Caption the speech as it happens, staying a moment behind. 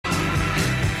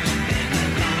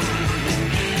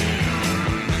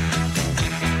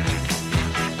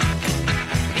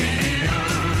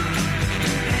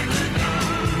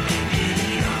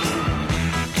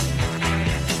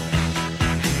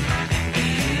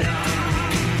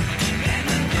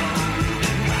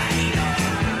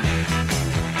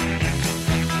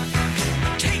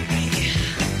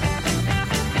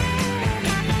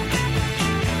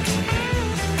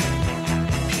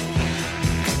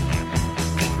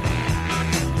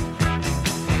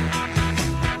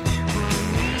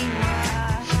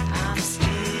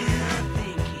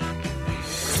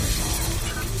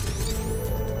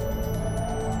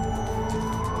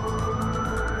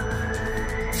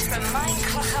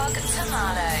dog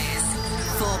tamales.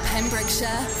 For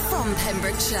Pembrokeshire, from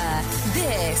Pembrokeshire,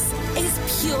 this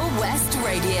is Pure West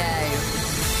Radio.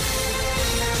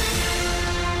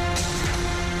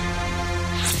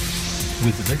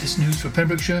 With the latest news for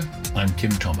Pembrokeshire, I'm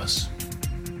Kim Thomas.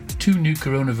 2 new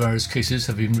coronavirus cases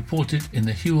have been reported in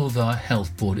the Hywel Dda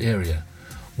Health Board area.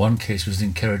 One case was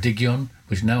in Ceredigion,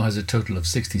 which now has a total of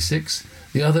 66.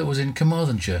 The other was in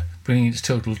Carmarthenshire, bringing its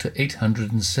total to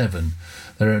 807.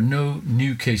 There are no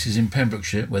new cases in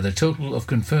Pembrokeshire, where the total of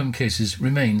confirmed cases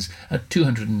remains at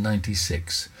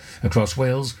 296. Across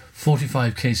Wales,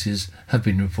 45 cases have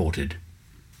been reported.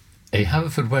 A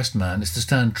Haverfordwest man is to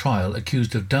stand trial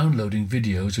accused of downloading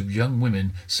videos of young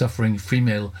women suffering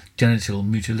female genital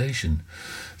mutilation.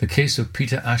 The case of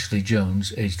Peter Ashley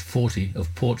Jones, aged 40,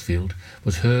 of Portfield,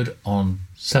 was heard on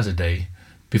Saturday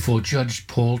before Judge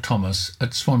Paul Thomas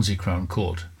at Swansea Crown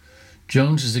Court.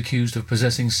 Jones is accused of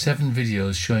possessing 7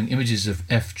 videos showing images of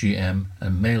FGM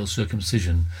and male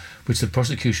circumcision, which the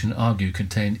prosecution argue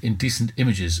contained indecent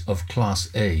images of Class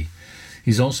A.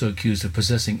 He's also accused of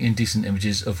possessing indecent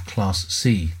images of Class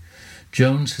C.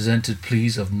 Jones has entered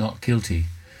pleas of not guilty.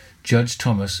 Judge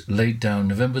Thomas laid down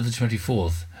November the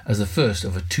 24th as the first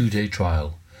of a 2-day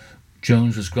trial.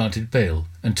 Jones was granted bail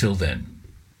until then.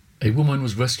 A woman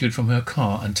was rescued from her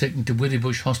car and taken to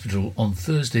Withybush Hospital on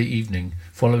Thursday evening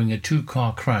following a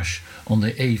 2-car crash on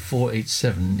the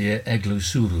A487 near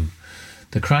Eglwyswrw.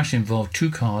 The crash involved 2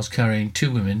 cars carrying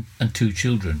 2 women and 2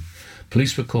 children.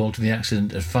 Police were called to the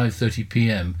accident at 5:30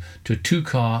 p.m. to a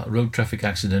 2-car road traffic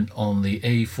accident on the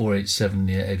A487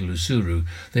 near Eglwyswrw.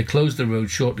 They closed the road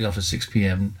shortly after 6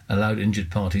 p.m, allowed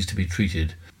injured parties to be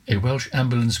treated. A Welsh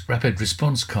ambulance rapid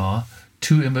response car,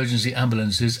 2 emergency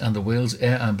ambulances and the Wales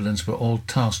Air Ambulance were all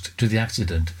tasked to the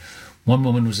accident. One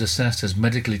woman was assessed as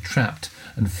medically trapped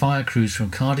and fire crews from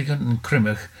Cardigan and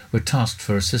Crymych were tasked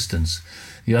for assistance.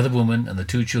 The other woman and the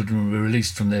 2 children were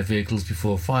released from their vehicles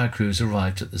before fire crews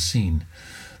arrived at the scene.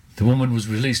 The woman was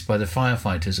released by the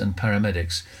firefighters and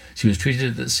paramedics. She was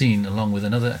treated at the scene along with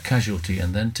another casualty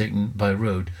and then taken by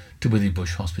road to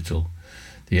Withybush Hospital.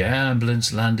 The air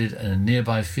ambulance landed in a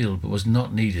nearby field but was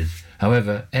not needed.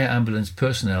 However, air ambulance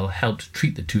personnel helped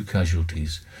treat the 2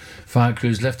 casualties. Fire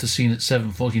crews left the scene at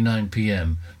 7:49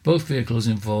 p.m. Both vehicles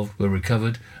involved were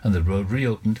recovered and the road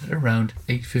reopened at around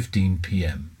 8:15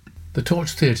 p.m. The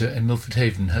Torch Theatre in Milford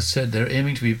Haven has said they're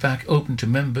aiming to be back open to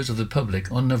members of the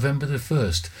public on November the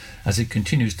 1st as it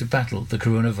continues to battle the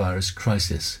coronavirus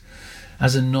crisis.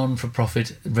 As a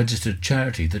non-for-profit registered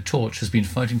charity, the Torch has been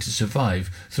fighting to survive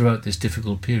throughout this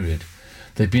difficult period.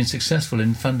 They've been successful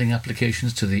in funding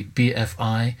applications to the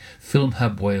BFI, Film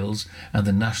Hub Wales and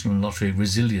the National Lottery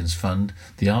Resilience Fund,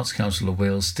 the Arts Council of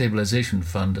Wales Stabilisation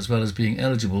Fund, as well as being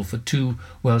eligible for 2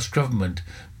 Welsh Government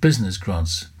business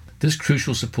grants. This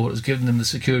crucial support has given them the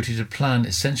security to plan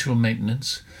essential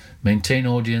maintenance, maintain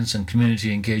audience and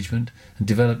community engagement, and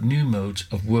develop new modes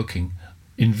of working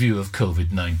in view of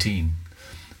COVID-19.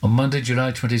 On Monday,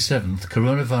 July 27th,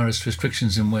 coronavirus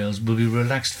restrictions in Wales will be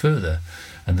relaxed further,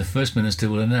 and the First Minister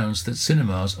will announce that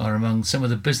cinemas are among some of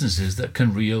the businesses that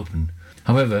can reopen.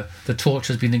 However, the Torch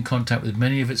has been in contact with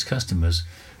many of its customers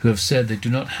who have said they do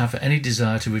not have any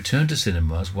desire to return to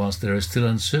cinemas whilst there is still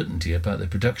uncertainty about the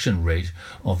production rate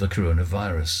of the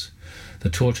coronavirus. The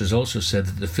Torch has also said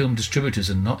that the film distributors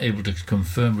are not able to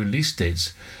confirm release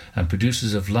dates and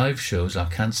producers of live shows are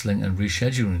cancelling and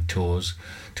rescheduling tours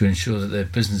to ensure that their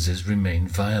businesses remain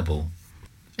viable.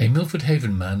 A Milford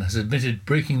Haven man has admitted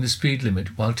breaking the speed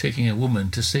limit while taking a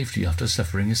woman to safety after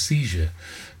suffering a seizure.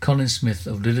 Colin Smith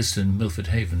of Liddeston, Milford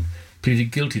Haven,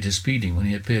 pleaded guilty to speeding when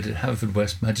he appeared at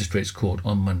Haverfordwest Magistrates Court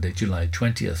on Monday, July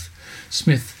 20th.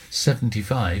 Smith,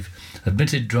 75,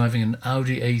 admitted driving an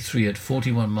Audi A3 at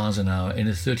 41 miles an hour in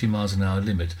a 30 miles an hour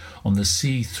limit on the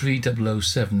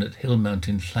C3007 at Hillmount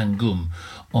in Llangwm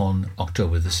on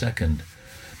October the 2nd.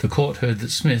 The court heard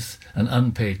that Smith, an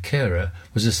unpaid carer,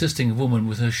 was assisting a woman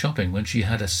with her shopping when she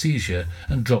had a seizure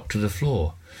and dropped to the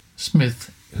floor.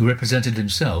 Smith, who represented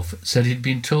himself, said he'd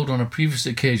been told on a previous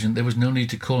occasion there was no need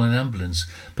to call an ambulance,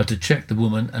 but to check the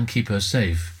woman and keep her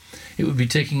safe. It would be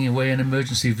taking away an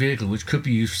emergency vehicle which could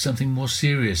be used for something more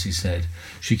serious, he said.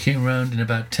 She came round in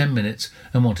about 10 minutes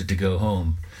and wanted to go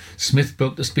home. Smith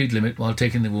broke the speed limit while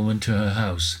taking the woman to her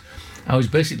house. I was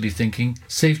basically thinking,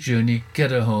 safe journey,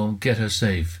 get her home, get her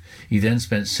safe. He then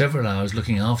spent several hours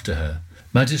looking after her.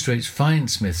 Magistrates fined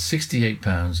Smith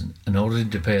 £68 and ordered him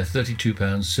to pay a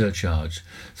 £32 surcharge.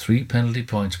 3 penalty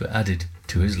points were added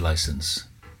to his licence.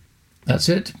 That's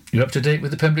it. You're up to date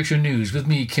with the Pembrokeshire News with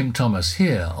me, Kim Thomas,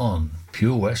 here on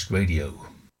Pure West Radio.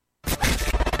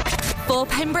 For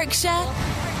Pembrokeshire,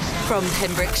 from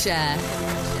Pembrokeshire,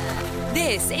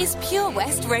 This is Pure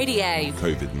West Radio.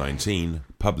 COVID-19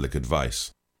 public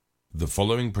advice. The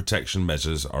following protection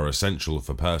measures are essential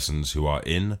for persons who are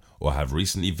in or have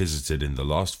recently visited in the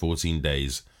last 14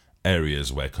 days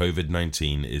areas where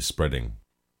COVID-19 is spreading.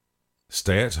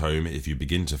 Stay at home if you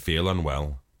begin to feel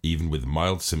unwell, even with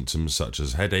mild symptoms such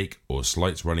as headache or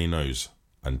slight runny nose,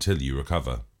 until you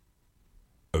recover.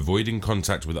 Avoiding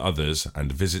contact with others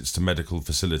and visits to medical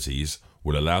facilities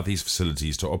will allow these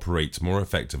facilities to operate more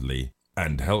effectively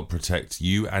and help protect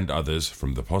you and others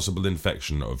from the possible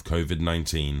infection of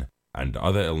COVID-19 and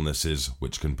other illnesses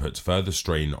which can put further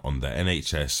strain on the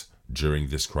NHS during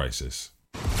this crisis.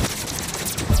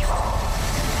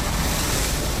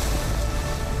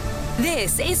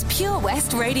 This is Pure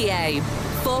West Radio.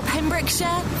 For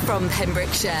Pembrokeshire, from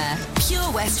Pembrokeshire.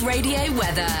 Pure West Radio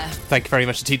weather. Thank you very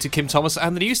much indeed to Kim Thomas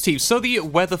and the news team. So the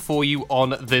weather for you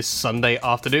on this Sunday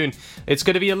afternoon. It's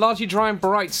going to be a largely dry and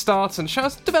bright start, and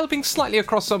showers developing slightly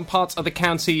across some parts of the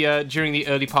county during the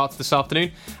early parts this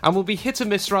afternoon, and will be hit and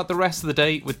miss throughout the rest of the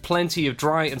day with plenty of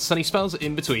dry and sunny spells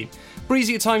in between.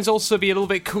 Breezy at times, also be a little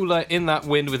bit cooler in that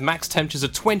wind with max temperatures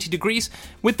of 20 degrees,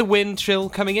 with the wind chill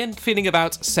coming in, feeling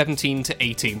about 17 to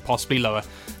 18, possibly lower.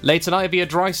 Late tonight will be a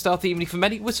dry start the evening for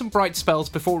many, with some bright spells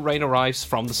before rain arrives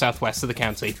from the southwest of the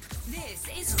county. This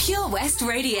is Pure West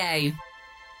Radio.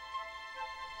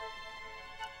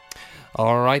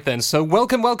 Alright then, so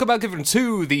welcome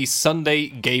to the Sunday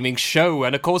Gaming Show.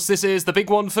 And of course this is the big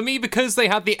one for me because they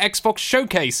had the Xbox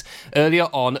Showcase earlier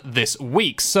on this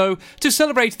week. So to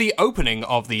celebrate the opening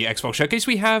of the Xbox Showcase,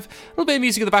 we have a little bit of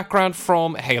music in the background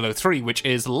from Halo 3, which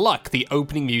is Luck, the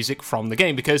opening music from the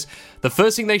game, because the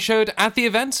first thing they showed at the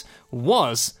event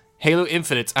was Halo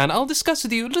Infinite, and I'll discuss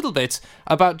with you a little bit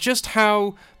about just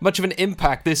how much of an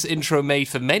impact this intro made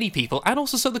for many people, and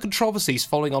also some of the controversies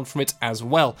following on from it as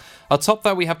well. Atop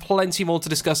that, we have plenty more to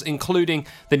discuss, including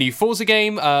the new Forza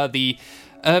game, the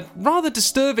rather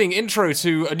disturbing intro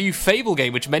to a new Fable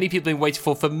game, which many people have been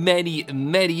waiting for many,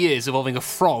 many years, involving a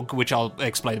frog, which I'll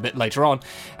explain a bit later on.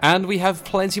 And we have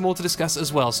plenty more to discuss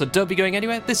as well, so don't be going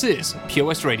anywhere. This is Pure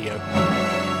West Radio.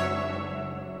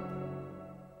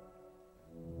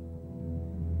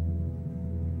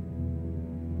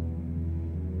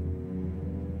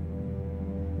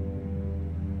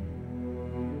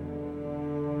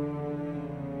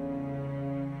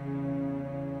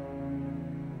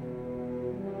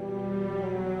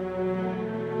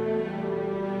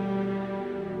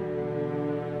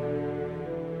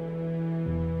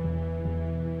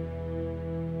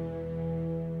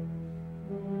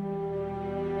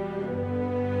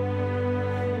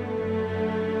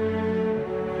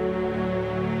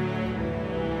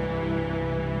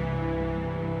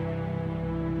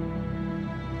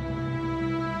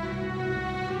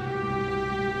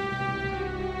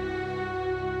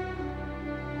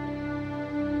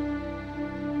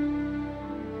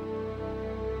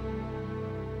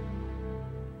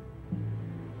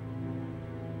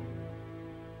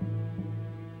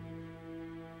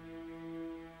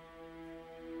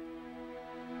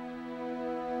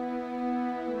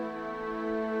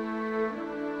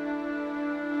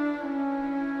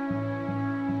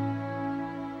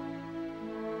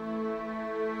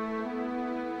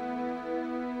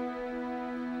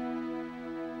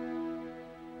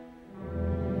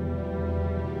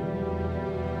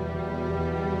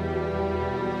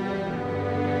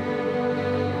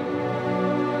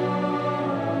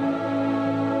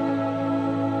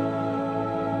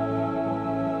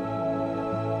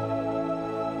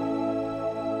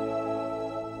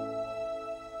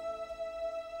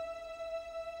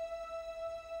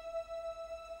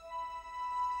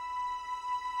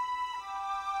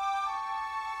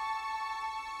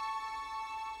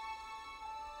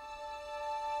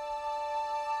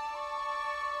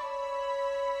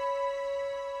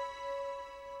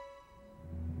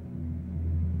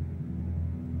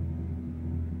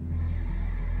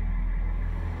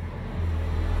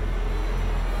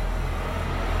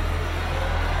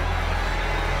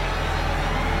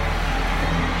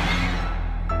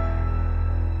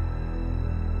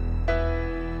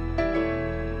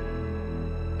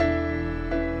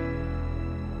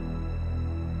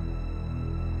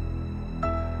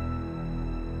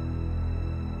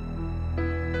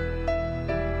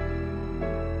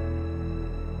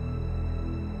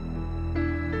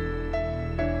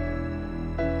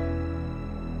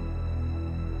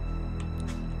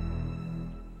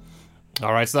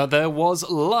 Alright, so there was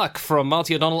Luck from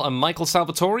Marty O'Donnell and Michael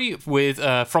Salvatore with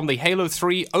from the Halo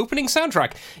 3 opening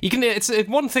soundtrack. It's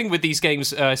one thing with these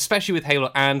games, especially with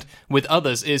Halo and with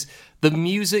others, is The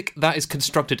music that is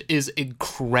constructed is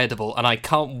incredible, and I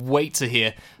can't wait to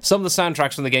hear some of the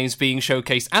soundtracks from the games being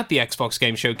showcased at the Xbox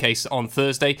Game Showcase on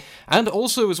Thursday, and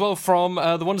also as well from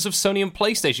the ones of Sony and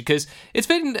PlayStation, because it's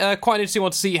been quite an interesting one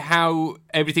to see how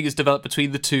everything is developed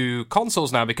between the two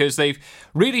consoles now, because they've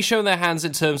really shown their hands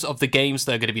in terms of the games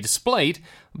that are going to be displayed,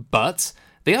 but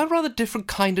they are rather different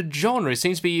kind of genre. It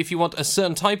seems to be if you want a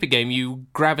certain type of game, you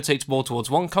gravitate more towards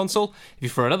one console. If you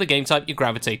for another game type, you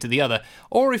gravitate to the other.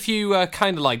 Or if you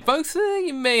kind of like both,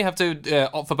 you may have to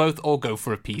opt for both or go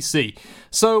for a PC.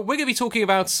 So we're going to be talking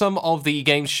about some of the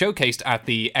games showcased at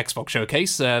the Xbox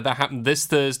Showcase that happened this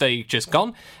Thursday just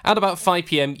gone at about 5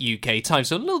 p.m. UK time.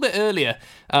 So a little bit earlier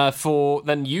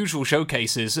than usual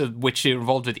showcases, which are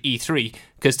involved with E3,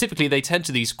 because typically they tend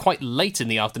to these quite late in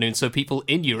the afternoon so people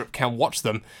in Europe can watch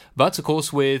them. But of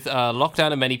course, with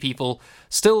lockdown and many people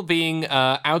still being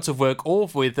out of work or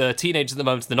with teenagers at the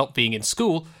moment, they're not being in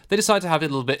school, they decided to have it a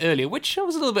little bit earlier, which I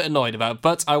was a little bit annoyed about,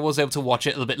 but I was able to watch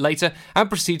it a little bit later and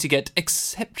proceed to get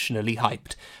exceptionally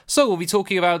hyped. So we'll be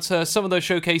talking about some of those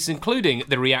showcases, including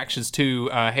the reactions to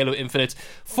Halo Infinite,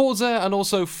 Forza, and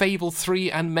also Fable 3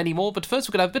 and many more. But first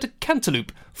we're going to have a bit of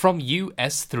Cantaloupe from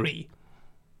US3.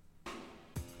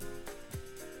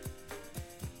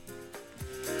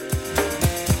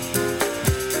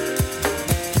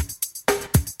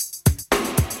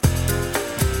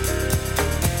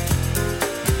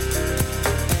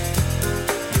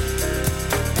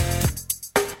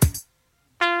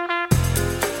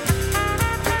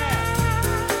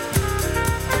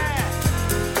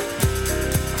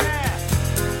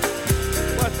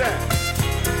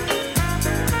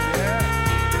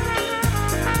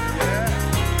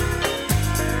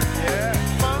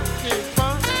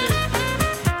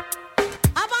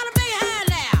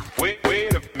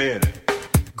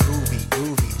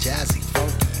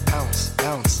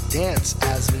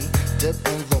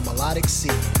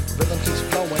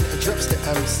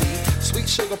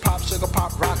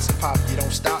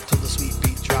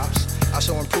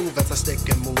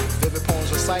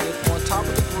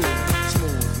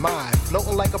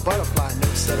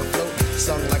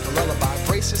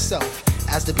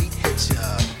 As the beat hits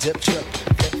ya, dip, trip,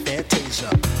 flip, fantasia.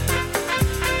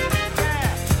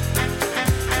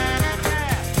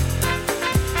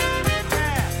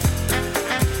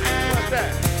 What's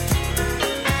that?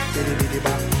 Diddy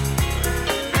bop.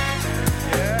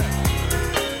 Yeah.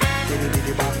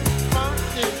 Diddy bop.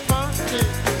 Funky.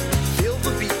 Feel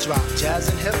the beat drop, jazz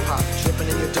and hip hop, dripping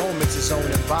in your dome, it's its own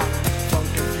and bop. Funk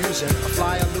confusion, a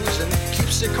fly illusion,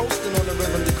 keeps you coasting on the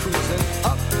rhythm to cruising.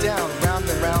 Up, down, round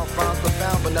and round, rhymes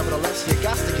profound, but nevertheless you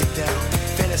got to get down.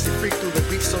 Fantasy freak through the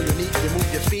beat so unique, you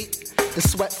move your feet and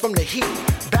sweat from the heat.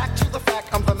 Back to the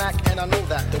fact, I'm the Mac and I know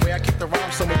that. The way I kick the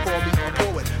rhyme, someone call me a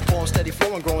poet. Poem steady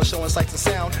flowing, growing, showing sights and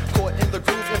sound. Caught in the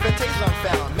groove, invitation I'm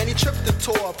found. Many tripped and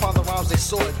tore upon the rhymes they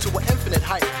soared to an infinite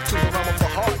height, to the realm of the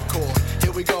hardcore.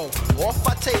 Here we go, off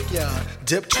I take ya,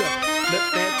 dip, trip, flip,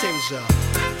 fantasia.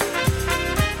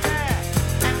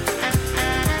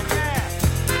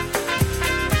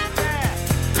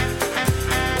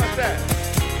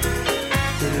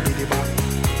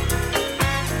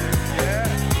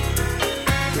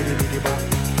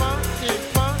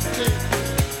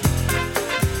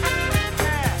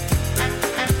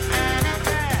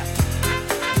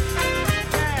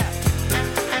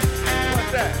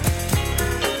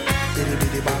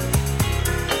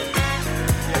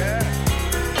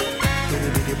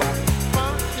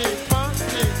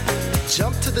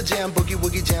 The jam, boogie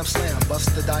woogie jam slam,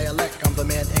 bust the dialect, I'm the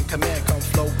man in command, come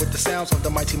flow with the sounds of the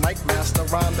mighty mic master,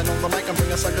 rhyming on the mic, I'm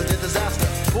bringing suckers to disaster,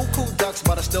 buku ducks,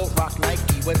 but I still rock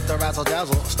Nike, with the razzle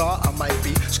dazzle, star I might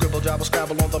be, scribble, jabble,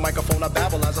 scrabble on the microphone, I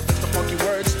babble as I fix the funky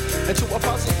words into a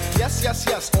puzzle, yes,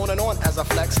 on and on as I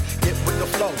flex, get with the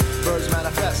flow, birds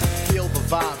manifest, feel the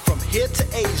vibe from here to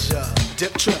Asia,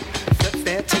 dip, trip, flip,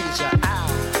 fantasia,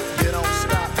 ow, you don't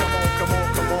stop, come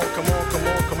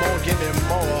on, give me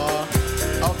more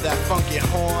of that funky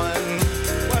horn.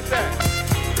 What's that?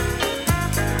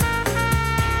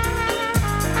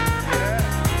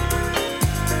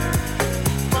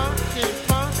 Funky.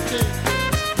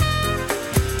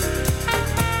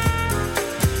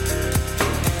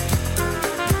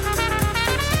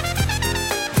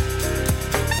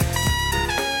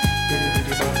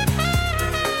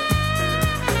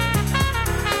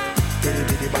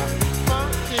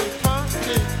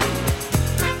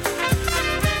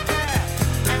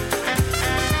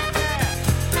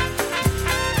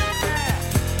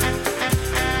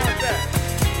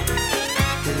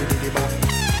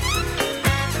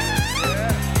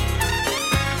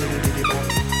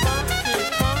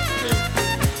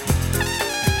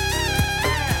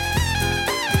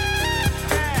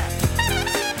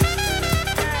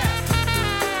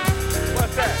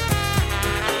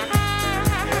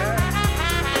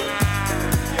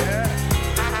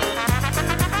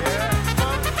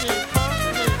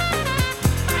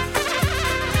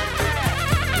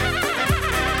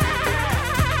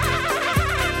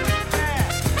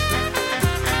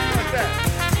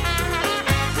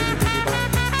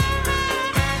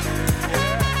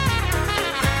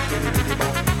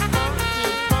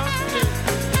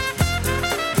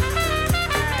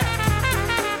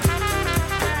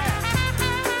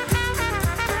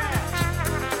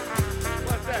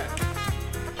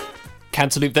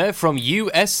 Cantaloupe there from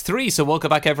US3. So welcome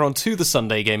back everyone to the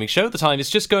Sunday Gaming Show. The time is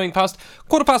just going past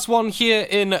 1:15 here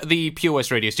in the Pure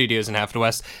West Radio Studios in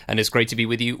Haverford, and it's great to be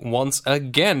with you once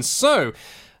again. So,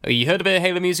 you heard a bit of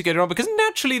Halo music earlier on, because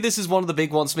naturally this is one of the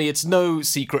big ones for me. It's no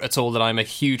secret at all that I'm a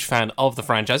huge fan of the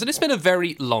franchise, and it's been a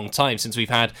very long time since we've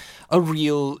had a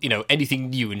real, anything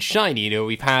new and shiny.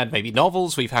 We've had maybe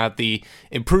novels, we've had the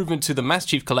improvement to the Master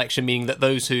Chief Collection, meaning that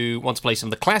those who want to play some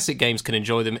of the classic games can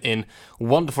enjoy them in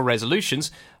wonderful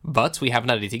resolutions, but we haven't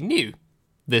had anything new.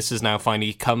 This has now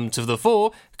finally come to the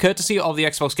fore, courtesy of the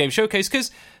Xbox Game Showcase,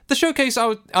 because the showcase,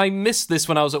 I missed this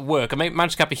when I was at work. I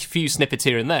managed to get a few snippets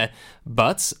here and there,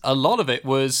 but a lot of it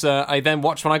was I then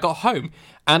watched when I got home.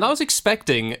 And I was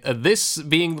expecting this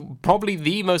being probably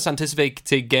the most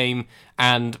anticipated game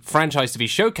and franchise to be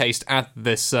showcased at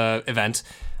this event.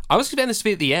 I was expecting this to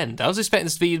be at the end. I was expecting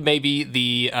this to be maybe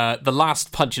the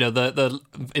last punch, the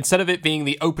instead of it being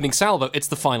the opening salvo, it's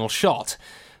the final shot.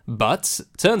 But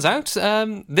turns out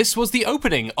this was the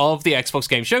opening of the Xbox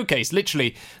Game Showcase.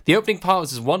 Literally, the opening part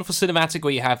was this wonderful cinematic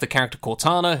where you have the character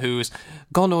Cortana, who's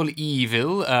gone all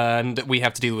evil, and we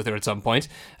have to deal with her at some point,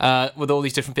 with all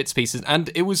these different bits and pieces. And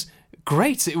it was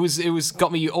great. It was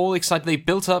got me all excited. They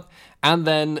built up, and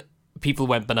then people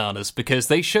went bananas because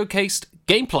they showcased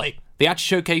gameplay. They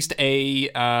actually showcased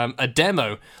a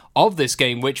demo of this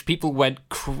game, which people went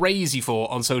crazy for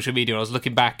on social media. I was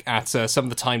looking back at some of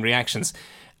the time reactions,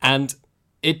 and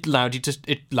it allowed you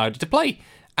to play.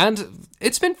 And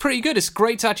it's been pretty good. It's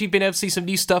great to actually be able to see some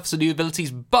new stuff, some new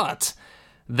abilities, but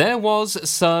there was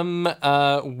some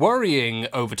worrying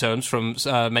overtones from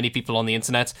many people on the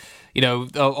internet,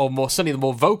 or more certainly the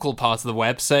more vocal part of the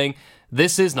web, saying,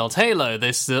 this is not Halo,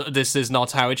 this is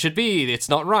not how it should be, it's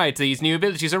not right, these new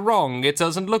abilities are wrong, it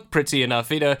doesn't look pretty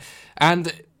enough,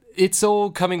 and it's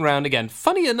all coming round again.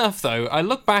 Funny enough, though, I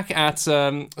look back at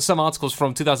some articles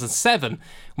from 2007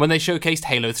 when they showcased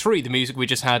Halo 3, the music we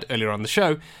just had earlier on the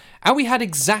show, and we had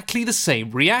exactly the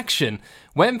same reaction.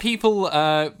 When people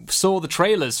saw the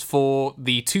trailers for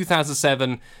the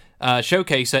 2007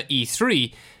 showcase at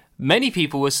E3, many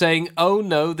people were saying, oh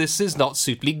no, this is not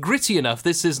suitably gritty enough,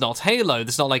 this is not Halo,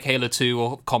 this is not like Halo 2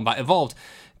 or Combat Evolved.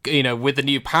 With the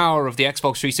new power of the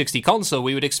Xbox 360 console,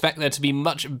 we would expect there to be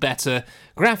much better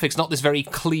graphics, not this very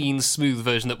clean, smooth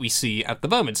version that we see at the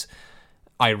moment.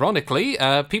 Ironically,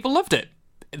 people loved it.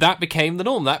 That became the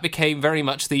norm. That became very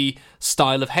much the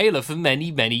style of Halo for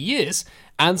many, many years.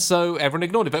 And so everyone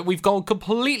ignored it. But we've gone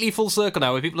completely full circle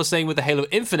now, where people are saying with the Halo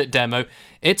Infinite demo,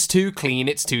 it's too clean,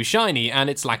 it's too shiny,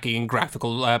 and it's lacking in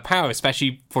graphical power,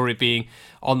 especially for it being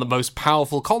on the most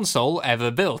powerful console ever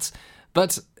built.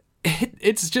 But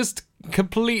it's just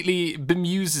completely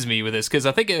bemuses me with this, because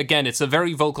I think, again, it's a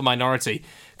very vocal minority,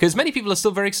 because many people are still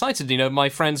very excited. My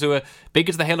friends who are big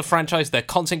into the Halo franchise, they're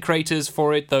content creators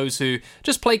for it, those who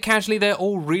just play casually, they're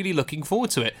all really looking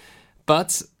forward to it.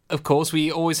 But of course,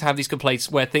 we always have these complaints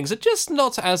where things are just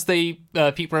not as they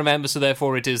people remember, so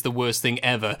therefore it is the worst thing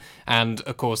ever. And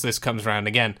of course, this comes around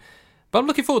again. But I'm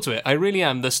looking forward to it. I really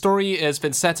am. The story has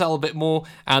been set out a little bit more,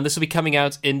 and this will be coming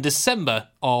out in December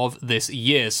of this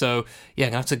year. So, yeah,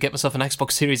 I'm going to have to get myself an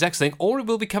Xbox Series X thing, or it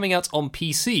will be coming out on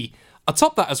PC.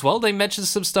 Atop that as well, they mentioned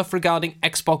some stuff regarding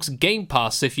Xbox Game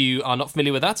Pass. If you are not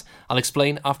familiar with that, I'll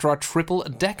explain after our triple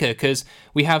decker, because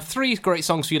we have 3 great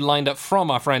songs for you lined up from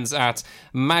our friends at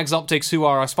Mags Optics, who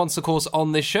are our sponsor course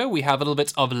on this show. We have a little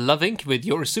bit of Love Inc. with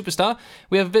You're a Superstar.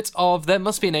 We have a bit of There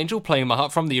Must Be an Angel, Playing My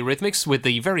Heart from the Eurythmics, with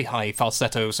the very high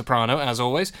falsetto soprano, as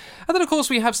always. And then, of course,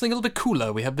 we have something a little bit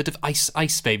cooler. We have a bit of Ice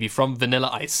Ice Baby from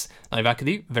Vanilla Ice. I'll be back with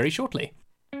you very shortly.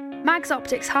 Mags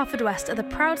Optics Haverfordwest are the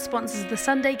proud sponsors of the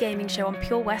Sunday Gaming Show on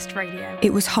Pure West Radio.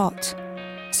 It was hot,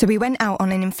 so we went out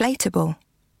on an inflatable.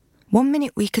 1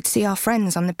 minute we could see our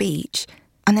friends on the beach,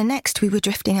 and the next we were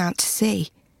drifting out to sea.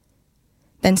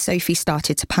 Then Sophie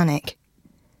started to panic.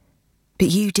 But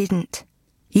you didn't.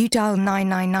 You dialed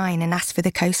 999 and asked for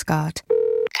the Coast Guard.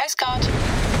 Coast Guard.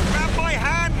 Grab my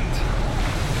hand!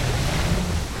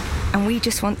 And we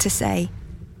just want to say,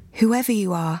 whoever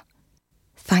you are,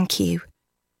 thank you.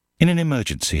 In an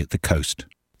emergency at the coast,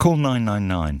 call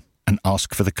 999 and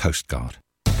ask for the Coast Guard.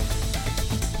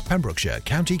 Pembrokeshire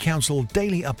County Council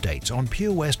daily updates on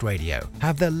Pure West Radio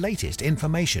have the latest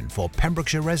information for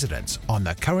Pembrokeshire residents on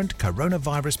the current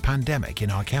coronavirus pandemic in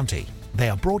our county. They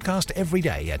are broadcast every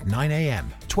day at 9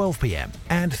 a.m, 12 p.m,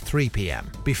 and 3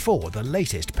 p.m, before the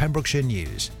latest Pembrokeshire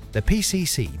news. The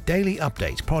PCC Daily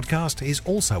Update podcast is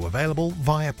also available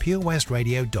via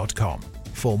purewestradio.com.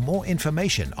 For more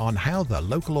information on how the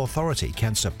local authority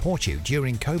can support you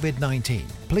during COVID-19,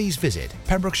 please visit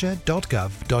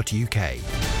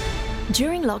pembrokeshire.gov.uk.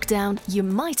 During lockdown, you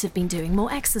might have been doing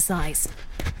more exercise.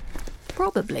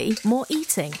 Probably more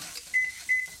eating.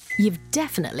 You've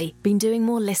definitely been doing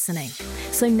more listening.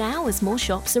 So now, as more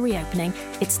shops are reopening,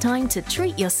 it's time to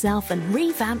treat yourself and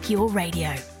revamp your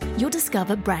radio. You'll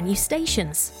discover brand new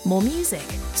stations, more music,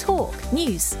 talk,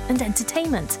 news and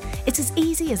entertainment. It's as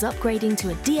easy as upgrading to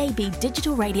a DAB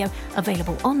digital radio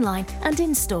available online and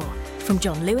in-store. From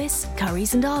John Lewis,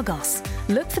 Currys and Argos.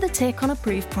 Look for the tick on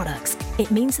approved products. It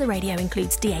means the radio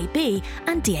includes DAB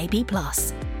and DAB+.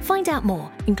 Find out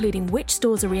more, including which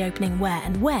stores are reopening where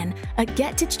and when, at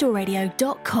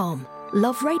getdigitalradio.com.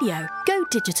 Love radio. Go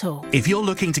digital. If you're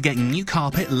looking to get new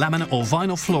carpet, laminate or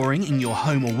vinyl flooring in your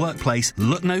home or workplace,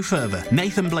 look no further.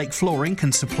 Nathan Blake Flooring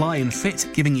can supply and fit,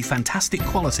 giving you fantastic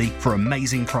quality for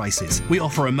amazing prices. We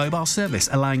offer a mobile service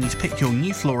allowing you to pick your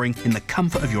new flooring in the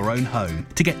comfort of your own home.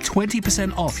 To get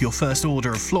 20% off your first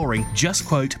order of flooring, just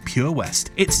quote Pure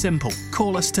West. It's simple.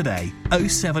 Call us today.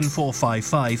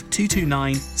 07455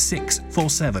 229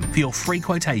 647 for your free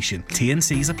quotation.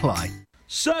 T&Cs apply.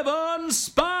 7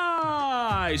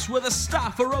 Spice, where the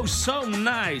staff are oh so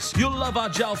nice. You'll love our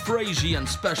jalfrezi and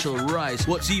special rice.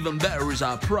 What's even better is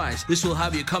our price. This will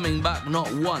have you coming back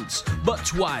not once, but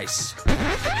twice.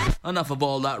 Enough of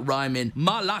all that rhyming.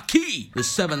 Malaki! The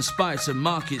 7 Spice of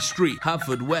Market Street,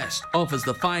 Haverfordwest, offers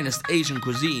the finest Asian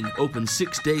cuisine, open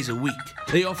 6 days a week.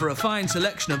 They offer a fine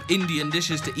selection of Indian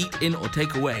dishes to eat in or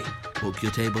take away. Book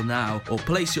your table now or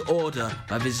place your order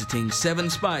by visiting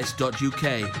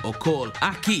 7spice.uk or call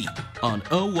Aki on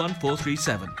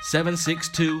 01437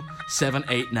 762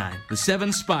 789. The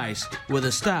 7 Spice, where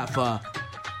the staff are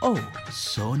oh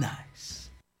so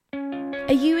nice.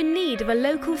 Are you in need of a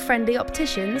local friendly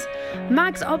opticians?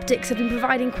 Mags Optics have been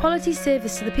providing quality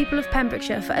service to the people of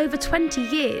Pembrokeshire for over 20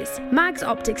 years. Mags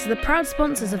Optics are the proud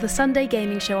sponsors of the Sunday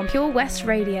Gaming Show on Pure West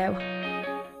Radio.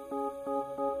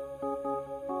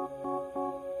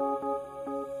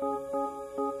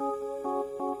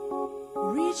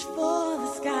 Reach for the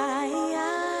sky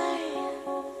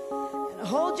and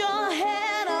hold your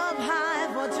head up high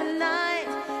for tonight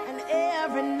and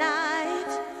every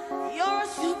night. You're a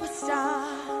superstar,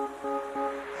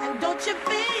 and don't you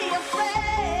be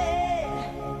afraid.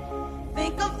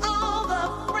 Think of all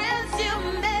the friends you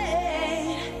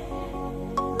made.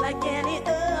 Like any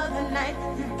other night,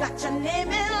 you got your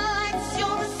name in lights.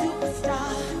 You're a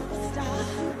superstar, superstar,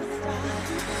 superstar.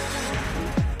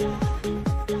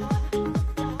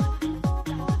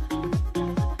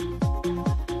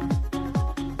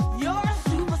 You're a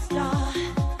superstar.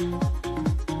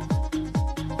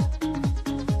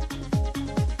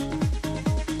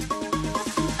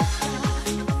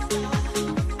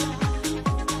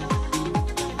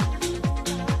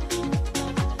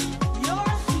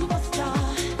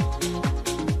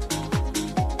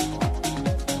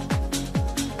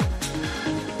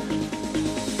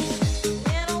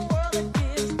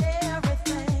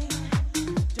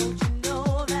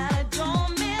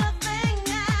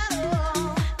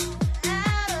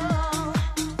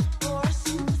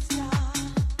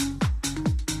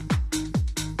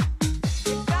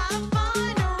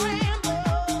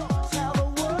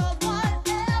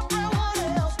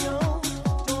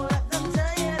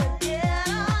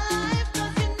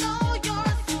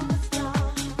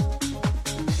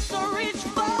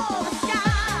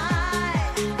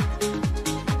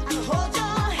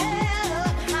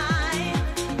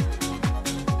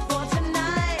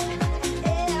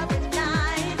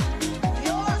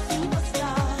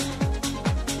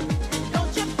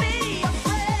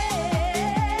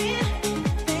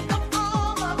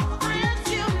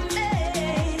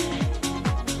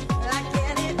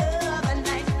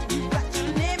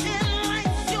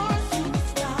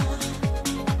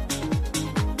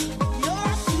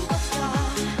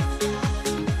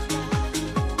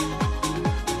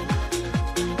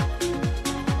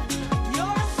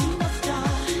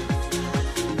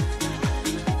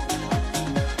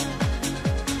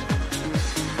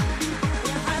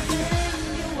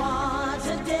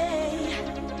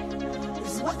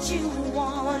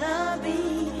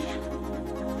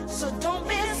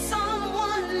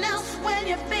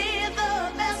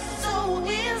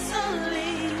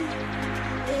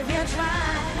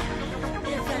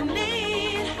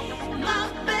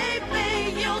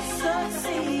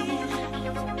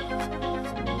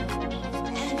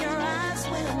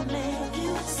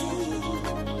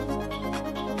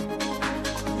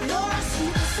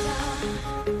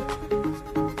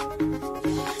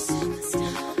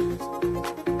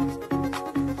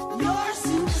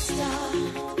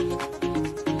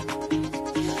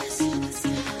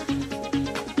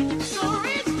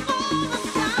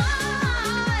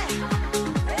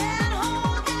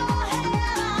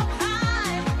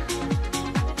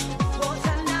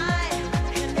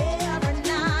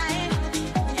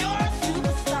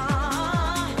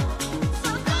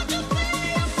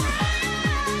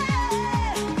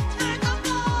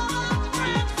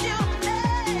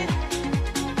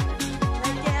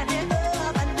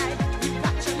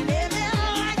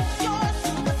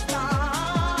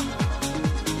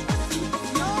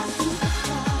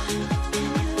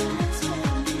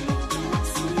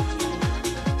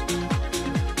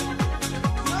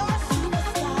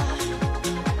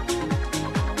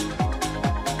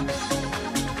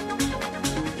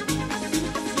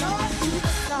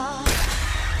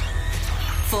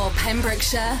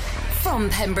 Pembrokeshire, from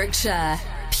Pembrokeshire.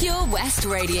 Pure West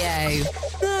Radio.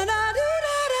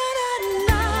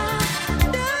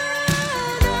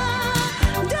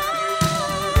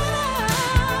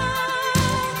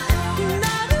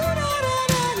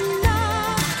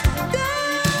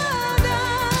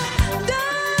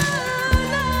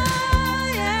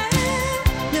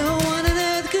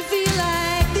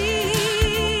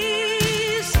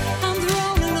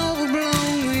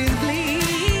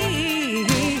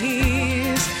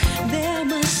 There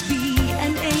must be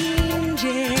an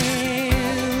angel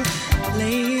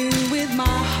playing with my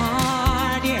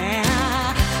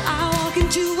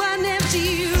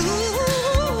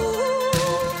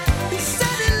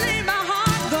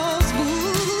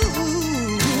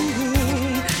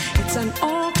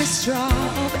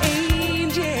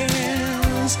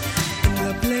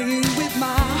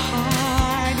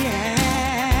heart,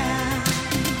 yeah.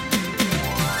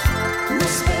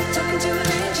 Must be talking to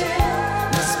an angel.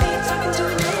 Must be talking to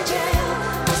an angel.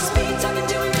 Must be talking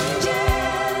to an angel.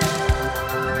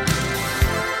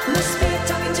 Must be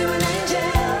talking to an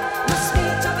angel. Must be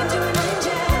talking to an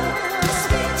angel.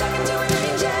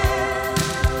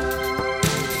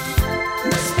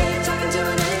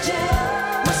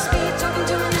 Must be talking to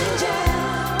an angel.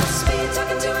 Must be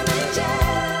talking to an angel. Must be talking to an angel.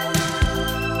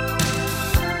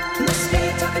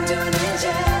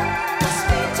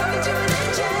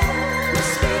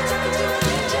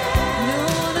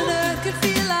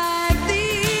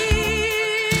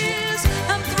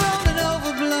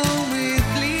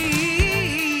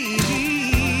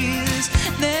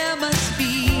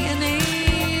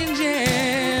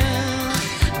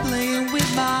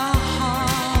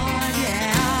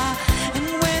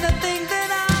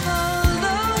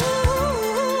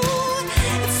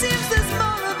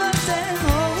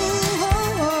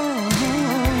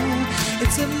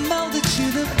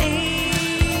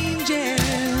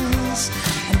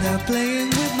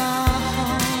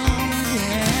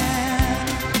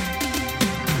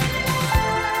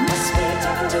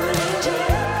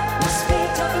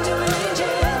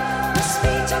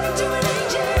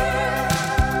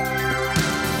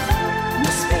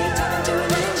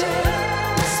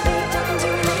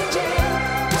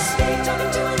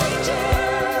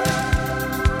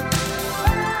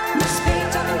 Must be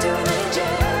talking to an angel.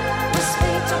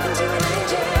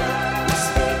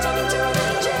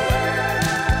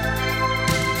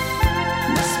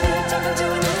 Must be talking to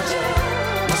an angel.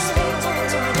 Must be talking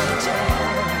to an angel.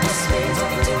 Must be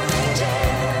talking to an angel.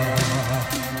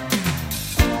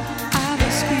 I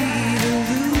must be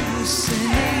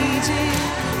hallucinating,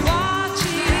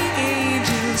 watching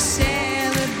angels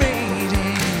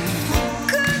celebrating.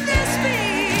 Could this be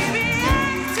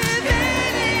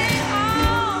reactivating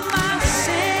all my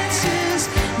senses,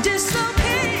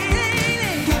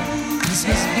 dislocating? This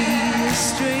must be a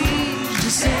strange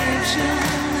deception.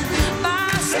 My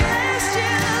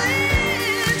celestial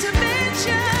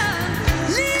intervention,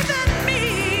 leaving me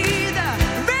the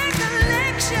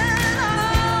recollection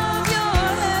of your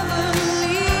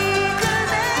heavenly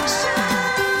connection.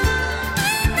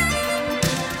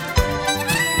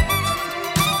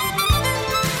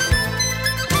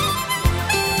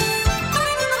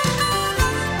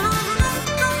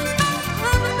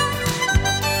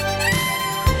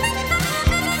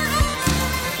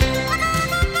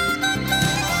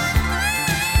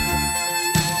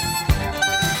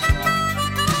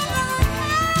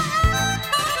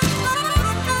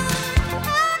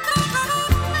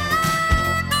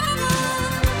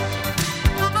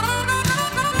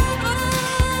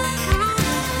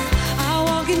 I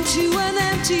walk into an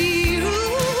empty room.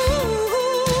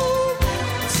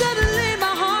 Suddenly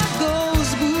my heart goes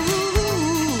boom.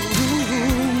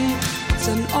 It's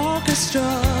an orchestra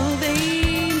of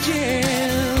angels.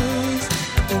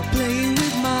 They're playing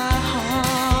with my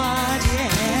heart,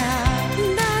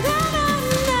 yeah. Na na na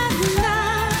na na.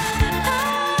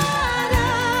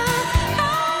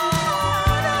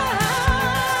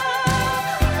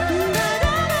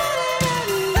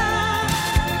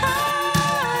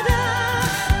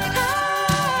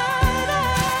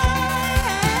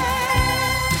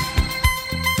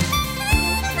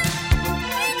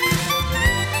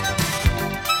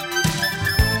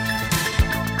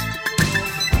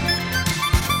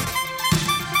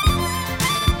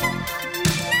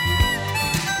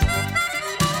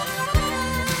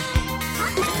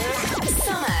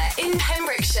 Summer in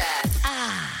Pembrokeshire.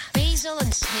 Ah, basil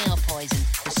and snail poison.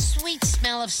 The sweet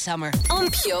smell of summer. On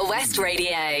Pure West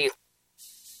Radio.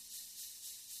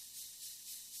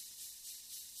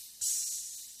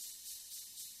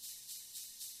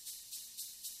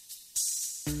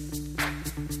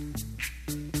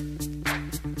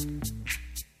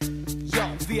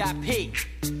 Yo, VIP.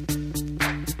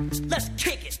 Let's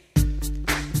kick it.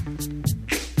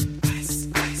 Ice,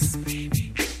 ice,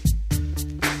 baby.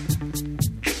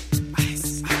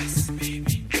 Ice, ice,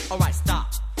 baby. Alright,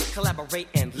 stop, collaborate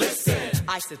and listen.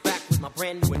 Ice is back with my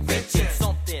brand new invention.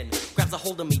 Something grabs a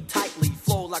hold of me tightly,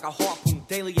 flow like a harpoon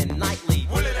daily and nightly.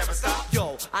 Will it ever stop?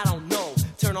 Yo, I don't know.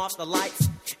 Turn off the lights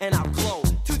and I'll glow.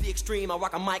 To the extreme, I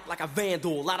rock a mic like a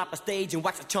vandal. Light up a stage and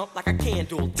wax a chump like a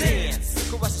candle. Dance,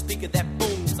 crush a speaker that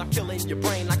booms. I'm killing your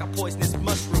brain like a poisonous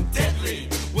mushroom. Deadly,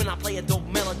 when I play a dope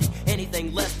melody.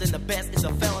 Anything less than the best is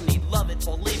a felony. Love it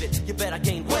or leave it, you better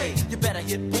gain weight. You better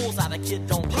hit bullseye, the kid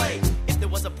don't play. If there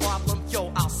was a problem,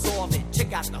 yo, I'll solve it.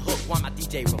 Check out the hook while my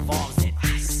DJ revolves it.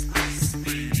 Ice, ice,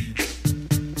 baby.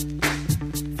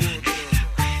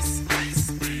 Ice,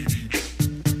 ice, baby.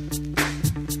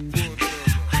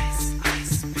 Ice,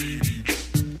 ice, baby.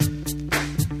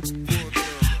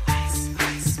 Ice,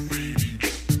 ice, baby.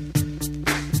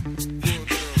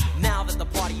 Now that the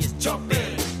party is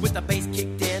jumping, with the bass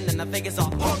kicked in and the fingers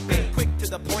are pumping. Quick to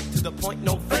the point,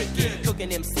 no faking. Cooking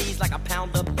MCs like a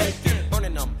pound of bacon.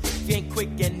 Burning them, if you ain't quick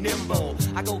and nimble.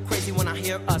 I go crazy when I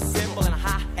hear a cymbal and a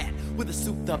hi-hat with a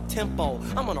souped up tempo.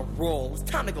 I'm on a roll, it's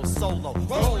time to go solo.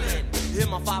 Rolling, hit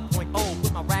my 5.0,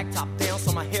 put my rag top down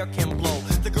so my hair can blow.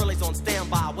 The girl is on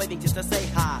standby, waiting just to say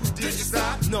hi. Did you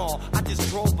stop? No, I just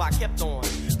drove by, kept on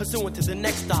pursuing to the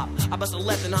next stop. I bust a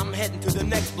left and I'm heading to the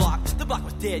next block. The block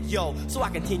was dead, yo, so I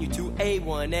continued to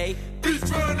A1A.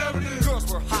 Beachfront Avenue.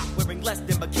 Girls were hot, wearing less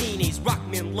than bikinis. Rock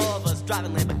men lovers,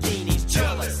 driving Lamborghinis.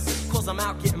 Jealous, cause I'm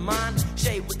out getting mine.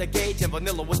 Shade with the gauge and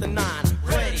vanilla with the 9.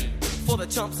 Ready for the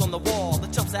chumps on the wall. The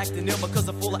chumps acting ill because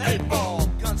they're full of 8-ball.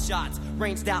 Gunshots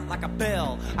ranged out like a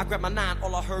bell. I grabbed my 9,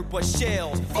 all I heard was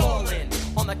shells falling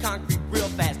on the concrete real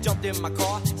fast. Jumped in my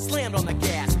car, slammed on the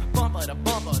gas. Bumper to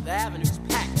bumper, the avenue's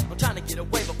packed. I'm trying to get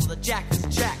away before the jack is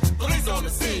jacked. Police on the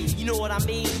scene, you know what I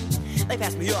mean? They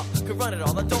passed me up, could run it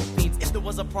all, the dope fiends. If there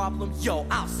was a problem, yo,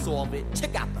 I'll solve it.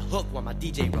 Check out the hook while my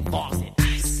DJ revolves it.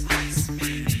 Ice, ice,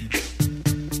 baby.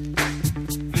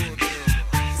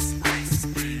 Ice, ice,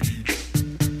 baby. Ice,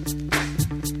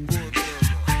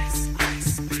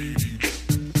 ice, baby.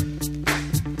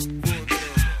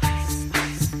 Ice,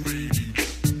 ice, baby.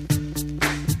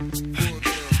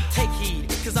 Take heed,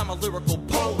 cause I'm a lyrical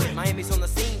poet. Miami's on the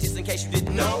scene, just in case you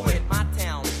didn't know it. My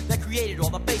town, that created all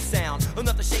the bass sound.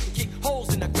 Enough to shake and kick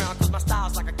holes in the ground, cause my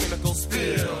style's like a chemical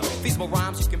spill. Feasible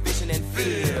rhymes you can vision and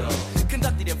feel.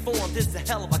 Conducted in form, this is a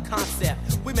hell of a concept.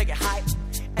 We make it hype,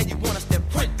 and you want us to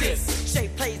print this.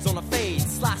 Shape plays on a fade,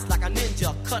 slice like a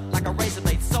ninja, cut like a razor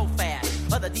blade so fast.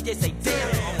 Other DJs say, damn,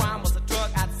 a rhyme was a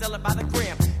drug, I'd sell it by the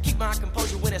gram. Keep my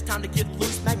composure when it's time to get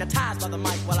loose. Magnetized by the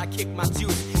mic while I kick my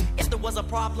juice. If there was a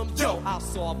problem, yo, I'll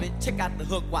solve it. Check out the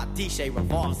hook while DJ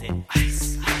revolves it.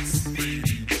 Ice, ice, baby.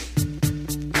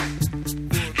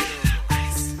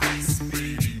 Ice, ice,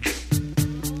 baby.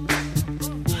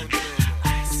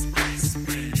 Ice, ice,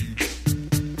 baby.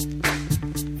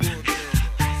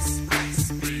 Ice,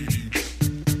 ice, baby.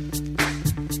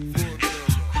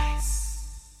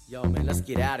 Yo, man, let's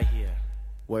get out of here.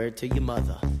 Word to your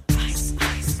mother. Ice,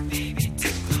 ice, baby, to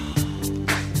go.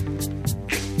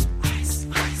 Ice,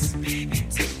 ice, baby,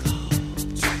 to go.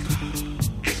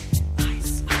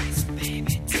 Ice, ice,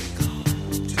 baby, to go.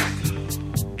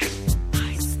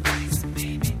 Ice, ice,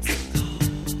 baby, to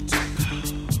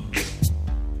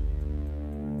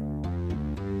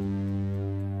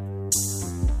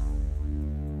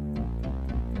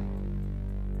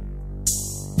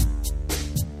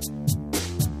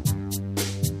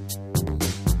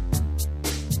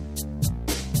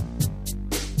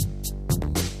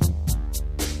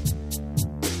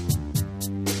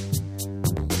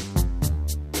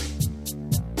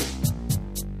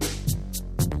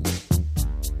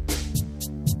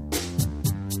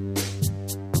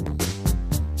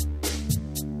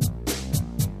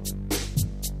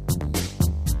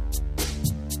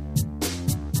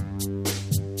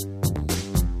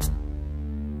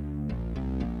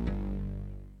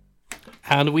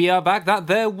And we are back. That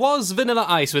there was Vanilla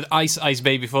Ice with Ice Ice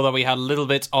Baby. Before that we had a little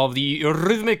bit of the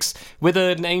Rhythmics with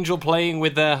an angel playing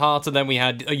with their heart, and then we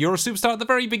had a Euro Superstar at the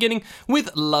very beginning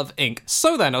with Love Inc.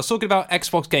 So then, I was talking about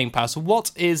Xbox Game Pass.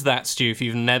 What is that, Stu, if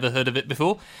you've never heard of it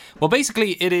before? Well,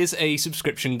 basically, it is a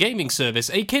subscription gaming service,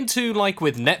 akin to like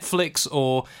with Netflix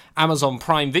or Amazon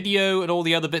Prime Video and all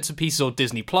the other bits and pieces, or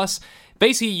Disney Plus.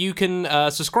 Basically, you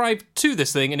can subscribe to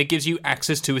this thing, and it gives you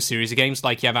access to a series of games,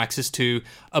 like you have access to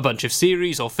a bunch of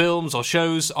series or films or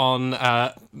shows on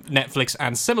Netflix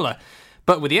and similar.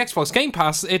 But with the Xbox Game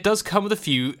Pass, it does come with a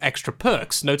few extra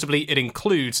perks. Notably, it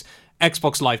includes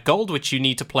Xbox Live Gold, which you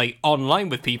need to play online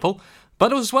with people,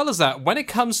 But as well as that, when it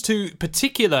comes to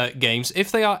particular games,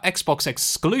 if they are Xbox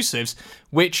exclusives,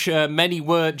 which many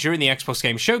were during the Xbox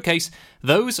Game Showcase,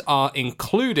 those are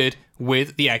included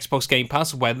with the Xbox Game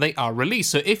Pass when they are released.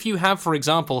 So if you have, for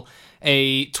example,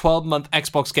 a 12-month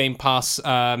Xbox Game Pass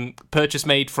purchase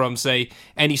made from, say,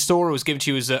 any store or was given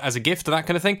to you as a gift or that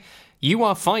kind of thing, you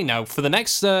are fine now. For the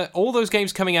next, all those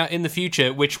games coming out in the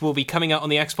future, which will be coming out on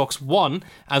the Xbox One,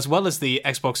 as well as the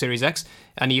Xbox Series X,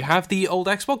 and you have the old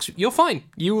Xbox, you're fine.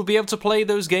 You will be able to play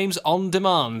those games on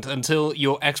demand until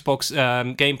your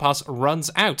Xbox Game Pass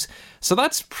runs out. So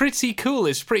that's pretty cool.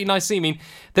 It's pretty nice to see. I mean,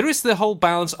 there is the whole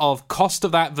balance of cost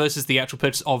of that versus the actual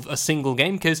purchase of a single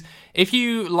game, because if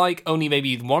you like only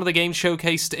maybe one of the games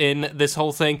showcased in this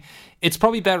whole thing, it's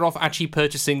probably better off actually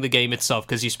purchasing the game itself,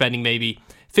 because you're spending maybe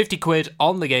 50 quid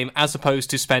on the game as opposed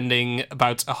to spending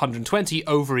about 120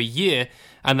 over a year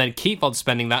and then keep on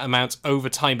spending that amount over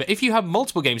time. But if you have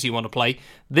multiple games you want to play,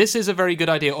 this is a very good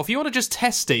idea. Or if you want to just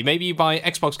test it, maybe you buy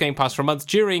Xbox Game Pass for a month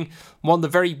during one of the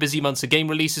very busy months of game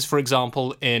releases, for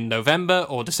example, in November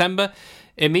or December.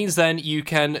 It means then you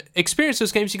can experience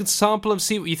those games, you can sample them,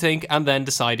 see what you think, and then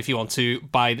decide if you want to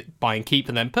buy and keep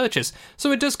and then purchase.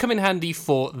 So it does come in handy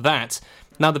for that.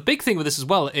 Now, the big thing with this as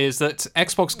well is that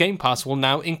Xbox Game Pass will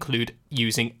now include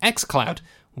using xCloud.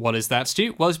 What is that,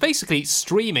 Stu? Well, it's basically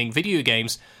streaming video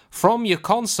games from your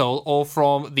console or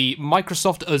from the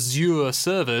Microsoft Azure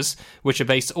servers, which are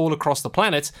based all across the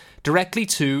planet, directly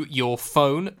to your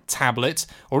phone, tablet,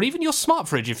 or even your smart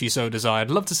fridge if you so desire. I'd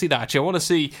love to see that, actually. I want to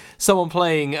see someone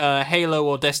playing Halo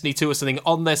or Destiny 2 or something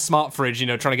on their smart fridge,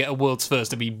 trying to get a world's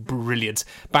first. It'd be brilliant.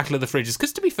 Battle of the Fridges.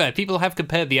 Because to be fair, people have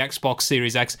compared the Xbox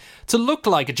Series X to look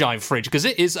like a giant fridge, because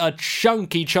it is a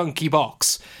chunky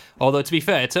box. Although, to be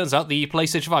fair, it turns out the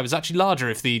PlayStation 5 is actually larger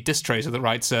if the disc trays are the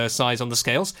right size on the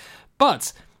scales.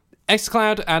 But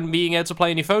xCloud and being able to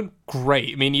play on your phone,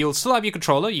 great. I mean, you'll still have your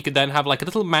controller. You can then have like a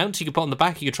little mount you can put on the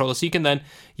back of your controller so you can then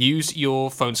use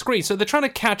your phone screen. So they're trying to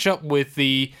catch up with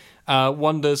the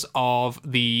wonders of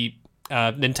the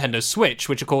Nintendo Switch,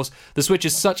 which of course the Switch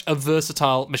is such a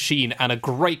versatile machine and a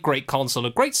great console, a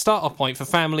great start-off point for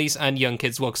families and young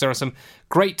kids as well, because there are some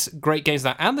great games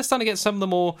there, and they're starting to get some of the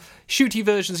more shooty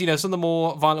versions, some of the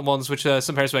more violent ones, which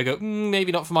some parents may go,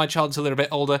 maybe not for my child until they're a bit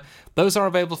older. Those are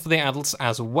available for the adults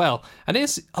as well, and it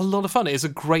is a lot of fun. It is a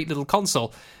great little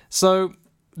console. So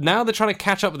now they're trying to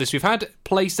catch up with this. We've had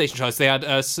PlayStation choice. They had,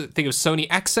 I think it was Sony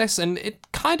Access, and it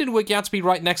kind of didn't work out to be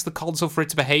right next to the console for it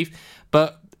to behave,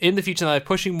 but in the future, they're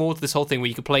pushing more to this whole thing where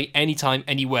you can play anytime,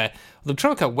 anywhere. I'm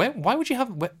trying to go, where would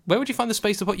you find the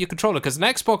space to put your controller? Because an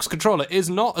Xbox controller is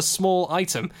not a small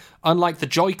item, unlike the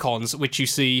Joy-Cons, which you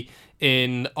see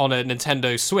on a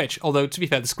Nintendo Switch. Although, to be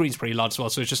fair, the screen's pretty large as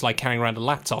well, so it's just like carrying around a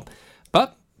laptop.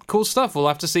 But cool stuff. We'll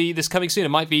have to see this coming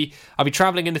soon. I'll be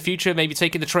traveling in the future, maybe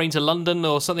taking the train to London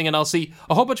or something, and I'll see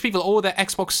a whole bunch of people, all their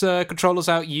Xbox controllers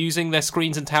out using their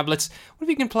screens and tablets. What if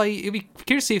you can play? It'd be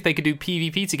curious to see if they could do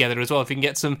PvP together as well. If you can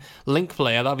get some link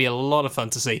player, that'd be a lot of fun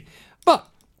to see. But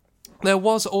there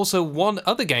was also one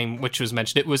other game which was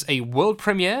mentioned. It was a world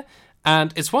premiere,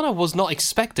 and it's one I was not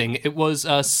expecting. It was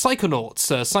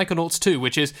Psychonauts 2,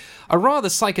 which is a rather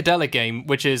psychedelic game,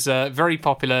 which is very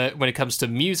popular when it comes to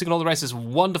music and all the rest. It's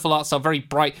wonderful art style, very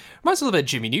bright. Reminds a little bit of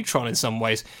Jimmy Neutron in some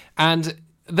ways. And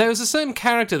there's a certain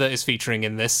character that is featuring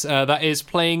in this that is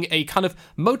playing a kind of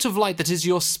motive light that is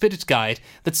your spirit guide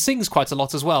that sings quite a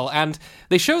lot as well. And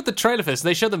they showed the trailer for this, and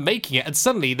they showed them making it, and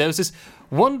suddenly there was this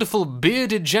wonderful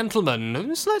bearded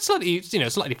gentleman,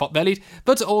 slightly pot-bellied,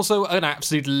 but also an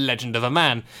absolute legend of a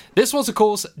man. This was, of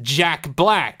course, Jack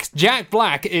Black. Jack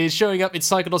Black is showing up in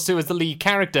Psychonauts 2 as the lead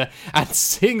character and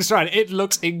sings right. It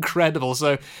looks incredible.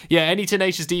 So, yeah, any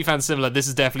Tenacious D fan similar, this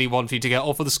is definitely one for you to get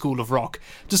off of the School of Rock.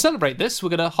 To celebrate this, we're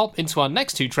going to hop into our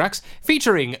next two tracks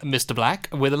featuring Mr. Black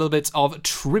with a little bit of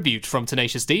tribute from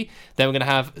Tenacious D. Then we're going to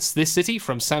have This City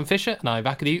from Sam Fisher, and I'll be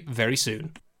back with you very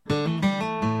soon.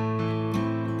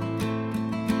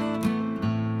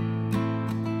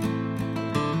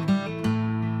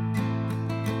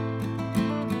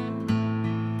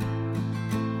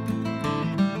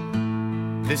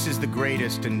 This is the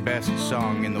greatest and best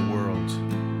song in the world.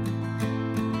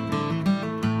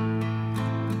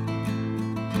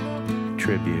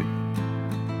 Tribute.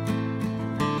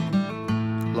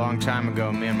 Long time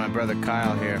ago, me and my brother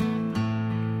Kyle here,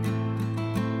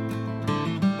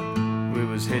 we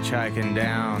was hitchhiking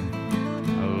down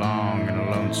a long and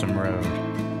a lonesome road.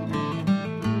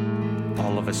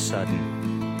 All of a sudden,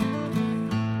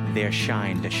 there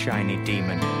shined a shiny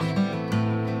demon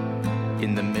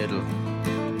in the middle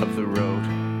of the road.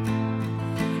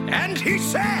 And he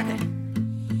said,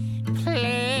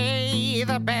 "Play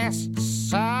the best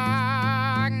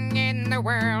song in the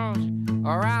world,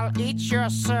 or I'll eat your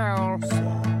soul.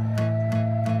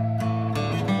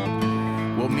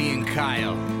 Well, me and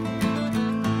Kyle,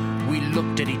 we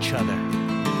looked at each other,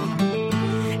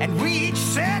 and we each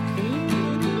said,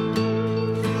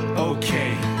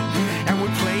 okay. And we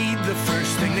played the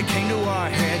first thing that came to our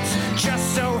heads,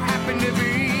 just so happened to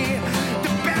be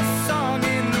the best song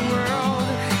in the world.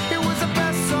 It was the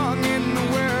best song in the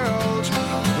world.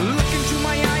 Look into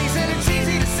my eyes and it's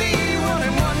easy to see. 1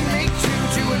 and 1 make 2,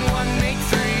 2 and 1 make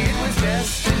 3. It was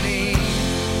destiny.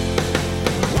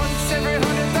 Once every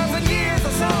 100,000 years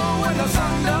or so, when the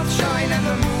sun doth shine and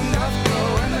the moon doth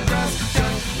glow and the grass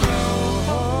doth grow.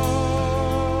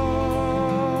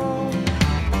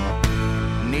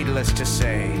 Needless to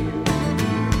say,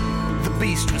 the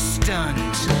beast was stunned.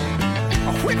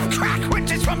 A whip crack went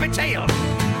his trumpet tail,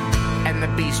 and the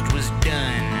beast was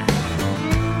done.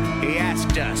 He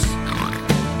asked us,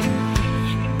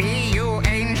 be you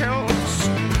angels?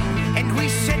 And we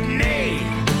said nay.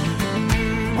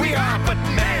 We are but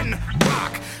men.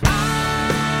 Rock.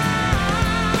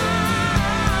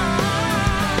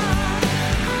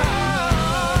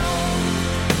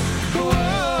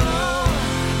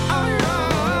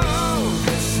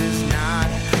 This is not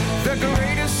the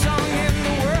greatest song in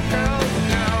the world,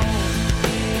 no.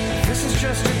 This is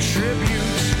just a tribute.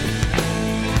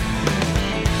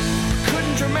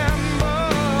 Couldn't remember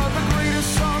the greatest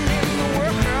song in the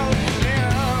world,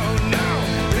 no.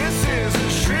 This is a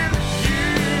tribute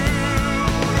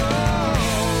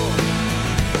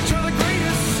to the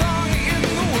greatest song in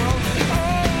the world.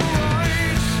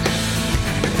 Alright,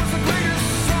 it was the greatest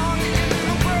song in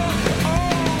the world.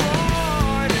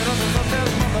 Alright, there's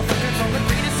motherfuckers on the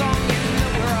greatest song in the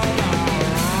world.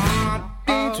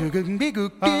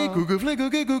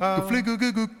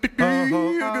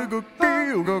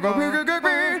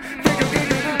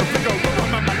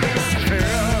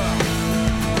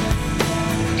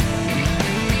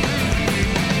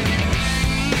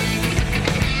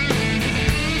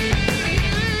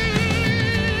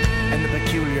 And the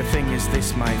peculiar thing is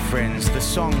this, my friends, the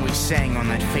song we sang on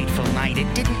that fateful night,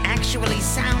 it didn't actually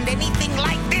sound anything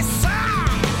like this song.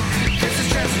 This is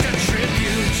just a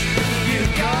tribute. You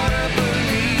gotta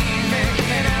believe it,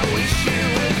 and I wish you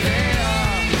were there.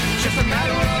 Just a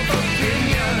matter of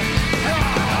opinion.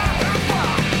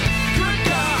 Good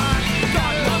God,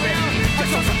 God love him. I'm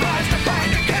so surprised to find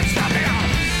you can't stop him.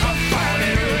 I'm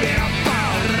firing really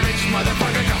about rich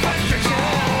motherfucker constriction.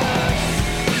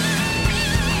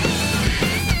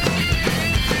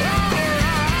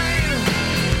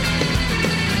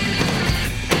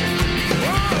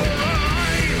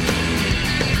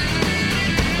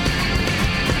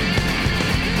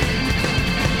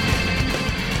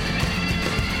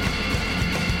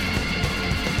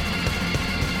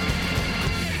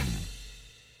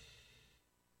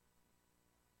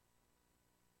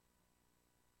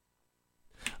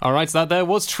 All right, so that there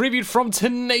was tribute from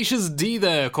Tenacious D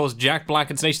there. Of course, Jack Black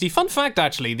and Tenacious D. Fun fact,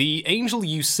 actually, the angel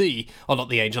you see, or not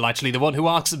the angel, actually, the one who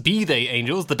asks, be they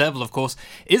angels, the devil, of course,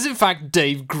 is in fact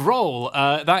Dave Grohl.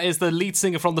 That is the lead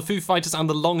singer from the Foo Fighters and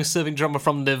the longest-serving drummer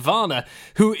from Nirvana,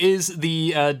 who is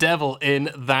the devil in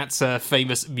that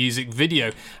famous music video.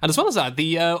 And as well as that,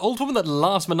 the old woman that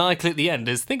laughs maniacally at the end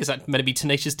is, I think, is that meant to be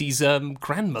Tenacious D's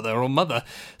grandmother or mother.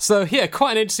 So, yeah,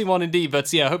 quite an interesting one indeed.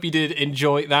 But, yeah, I hope you did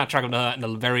enjoy that track. I've done that in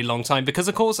a very long time because,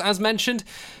 of course, as mentioned,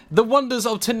 the wonders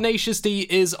of Tenacious D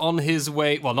is on his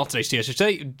way. Well, not Tenacious D, I should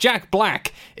say. Jack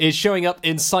Black is showing up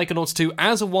in Psychonauts 2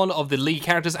 as one of the lead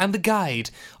characters and the guide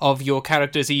of your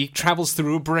character as he travels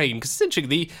through a brain. Because it's interesting,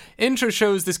 the intro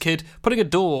shows this kid putting a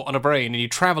door on a brain and you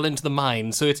travel into the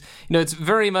mind. So it's, you know, it's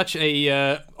very much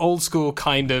a old school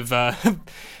kind of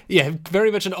yeah,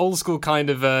 very much an old school kind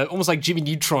of, almost like Jimmy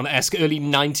Neutron-esque early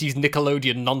 90s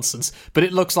Nickelodeon nonsense, but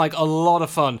it looks like a lot of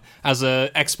fun as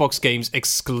a Xbox Games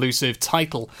exclusive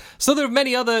title. So there are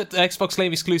many other Xbox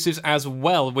Game exclusives as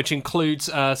well, which includes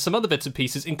some other bits and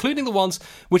pieces, including the ones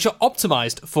which are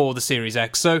optimized for the Series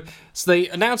X. So they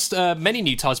announced many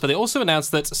new titles, but they also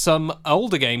announced that some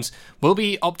older games will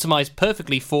be optimized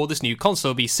perfectly for this new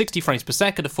console. It'll be 60 frames per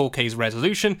second at 4K's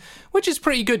resolution, which is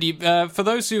pretty good. For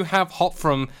those who have hopped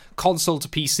from console to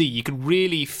PC, you can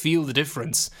really feel the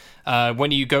difference when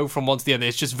you go from one to the other.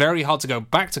 It's just very hard to go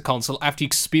back to console after you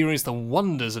experience the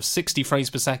wonders of 60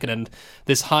 frames per second and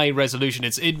this high resolution.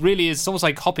 It really is almost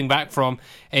like hopping back from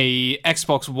a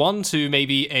Xbox One to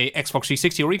maybe a Xbox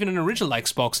 360 or even an original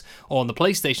Xbox, or on the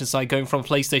PlayStation side, going from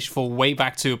PlayStation 4 way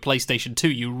back to a PlayStation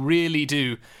 2. You really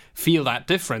do feel that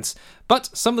difference. But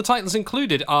some of the titles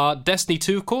included are Destiny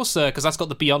 2, of course, because that's got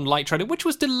the Beyond Light trailer, which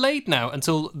was delayed now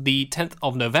until the 10th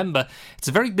of November. It's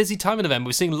a very busy time in November.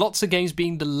 We're seeing lots of games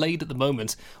being delayed at the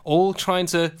moment, all trying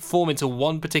to form into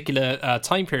one particular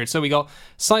time period. So we got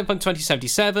Cyberpunk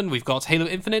 2077, we've got Halo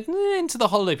Infinite into the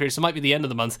holiday period, so it might be the end of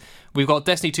the month. We've got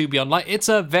Destiny 2 Beyond Light. It's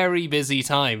a very busy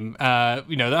time.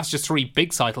 That's just 3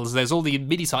 big titles. There's all the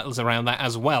mini titles around that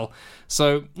as well.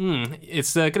 So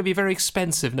it's going to be a very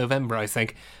expensive November, I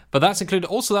think. But that's included.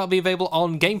 Also, that'll be available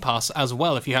on Game Pass as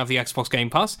well if you have the Xbox Game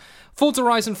Pass. Forza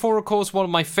Horizon 4, of course, one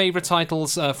of my favourite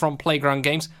titles from Playground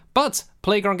Games. But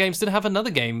Playground Games did have another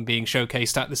game being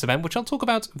showcased at this event, which I'll talk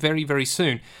about very, very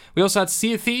soon. We also had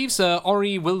Sea of Thieves,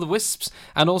 Ori Will the Wisps,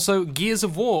 and also Gears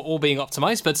of War all being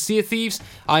optimised. But Sea of Thieves,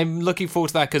 I'm looking forward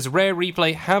to that because Rare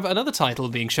Replay have another title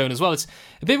being shown as well. It's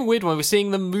a bit of a weird one. We're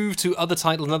seeing them move to other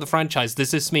titles and other franchises.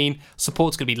 Does this mean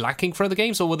support's going to be lacking for other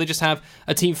games, or will they just have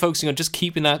a team focusing on just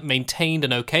keeping that maintained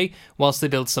and okay whilst they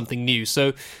build something new?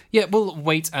 So, yeah, we'll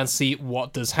wait and see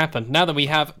what does happen. Now that we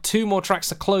have 2 more tracks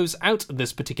to close out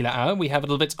this particular hour, we have a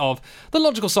little bit of The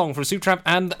Logical Song from Supertramp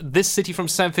and This City from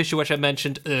Sam Fisher, which I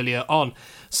mentioned earlier on.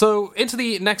 So, into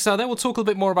the next hour, then we'll talk a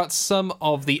little bit more about some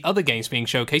of the other games being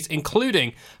showcased,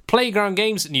 including Playground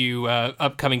Games' new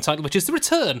upcoming title, which is the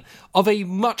return of a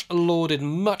much lauded,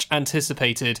 much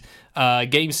anticipated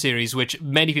game series, which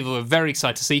many people were very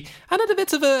excited to see, and had a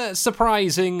bit of a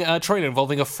surprising trailer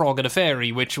involving a frog and a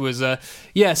fairy, which was,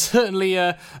 certainly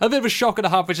a bit of a shock and a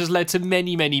half, which has led to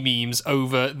many, many memes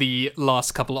over the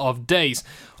last couple of days.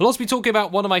 We'll also be talking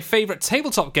about one of my favourite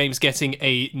tabletop games getting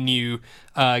a new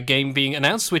game being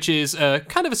announced, which is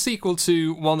kind of a sequel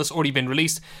to one that's already been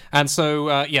released, and so,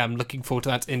 I'm looking forward to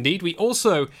that indeed. We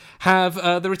also have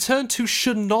the return to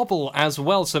Chernobyl as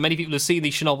well, so many people who have seen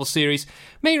the Chernobyl series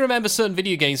may remember certain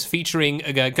video games featuring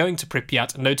going to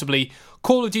Pripyat, notably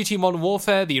Call of Duty Modern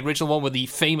Warfare, the original one with the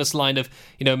famous line of,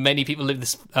 many people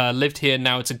lived here,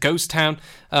 now it's a ghost town.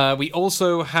 We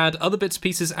also had other bits and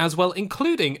pieces as well,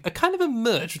 including a kind of a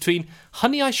merge between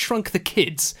Honey, I Shrunk the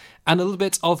Kids and a little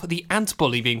bit of the Ant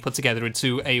Bully being put together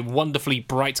into a wonderfully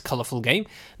bright, colourful game.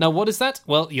 Now, what is that?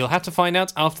 Well, you'll have to find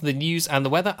out after the news and the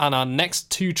weather on our next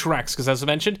 2 tracks, because as I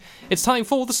mentioned, it's time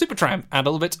for the Supertramp and a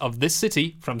little bit of This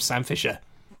City from Sam Fisher.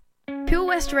 Pure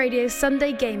West Radio's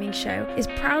Sunday Gaming Show is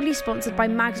proudly sponsored by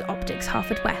Mags Optics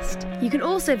Haverfordwest. You can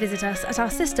also visit us at our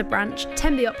sister branch,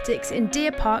 Tenby Optics in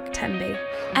Deer Park, Tenby.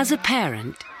 As a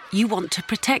parent, you want to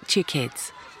protect your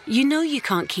kids. You know you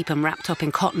can't keep them wrapped up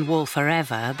in cotton wool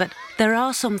forever, but there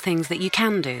are some things that you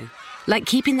can do, like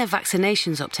keeping their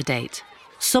vaccinations up to date.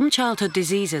 Some childhood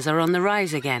diseases are on the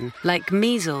rise again, like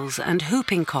measles and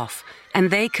whooping cough,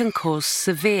 and they can cause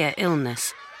severe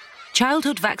illness.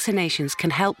 Childhood vaccinations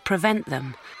can help prevent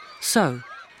them. So,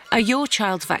 are your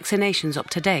child's vaccinations up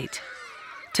to date?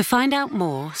 To find out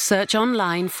more, search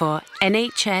online for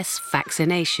NHS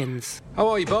vaccinations. How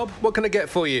are you, Bob? What can I get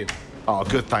for you? Oh,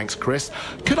 good, thanks, Chris.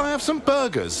 Could I have some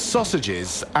burgers,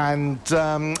 sausages, and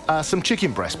some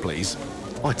chicken breast, please?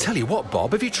 Oh, I tell you what,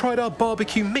 Bob, have you tried our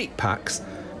barbecue meat packs?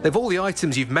 They've all the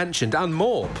items you've mentioned and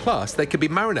more. Plus, they can be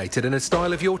marinated in a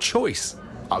style of your choice.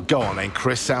 Oh, go on then,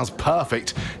 Chris. Sounds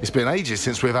perfect. It's been ages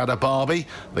since we've had a barbie.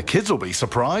 The kids will be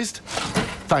surprised.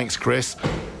 Thanks, Chris.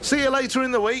 See you later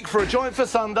in the week for a joint for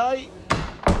Sunday.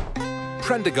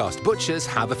 Prendergast Butchers,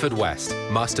 Haverfordwest.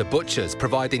 Master Butchers,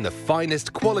 providing the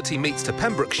finest quality meats to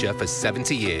Pembrokeshire for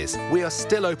 70 years. We are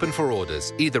still open for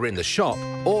orders, either in the shop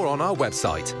or on our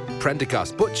website,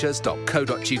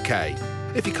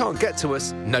 prendergastbutchers.co.uk. If you can't get to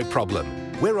us, no problem.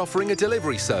 We're offering a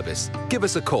delivery service. Give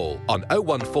us a call on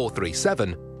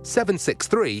 01437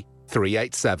 763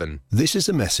 387. This is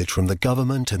a message from the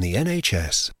government and the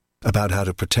NHS about how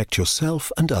to protect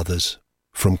yourself and others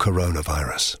from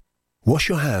coronavirus. Wash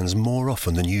your hands more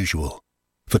often than usual,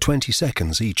 for 20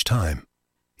 seconds each time.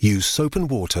 Use soap and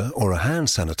water or a hand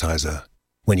sanitizer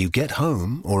when you get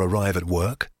home or arrive at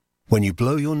work, when you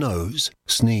blow your nose,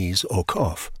 sneeze or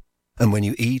cough, and when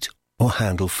you eat or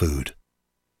handle food.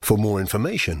 For more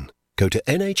information, go to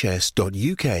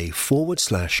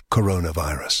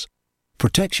nhs.uk/coronavirus.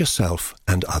 Protect yourself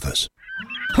and others.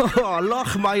 Oh,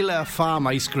 Lochmeyler Farm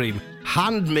Ice Cream.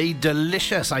 Handmade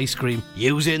delicious ice cream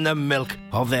using the milk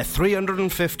of their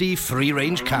 350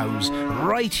 free-range cows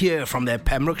right here from their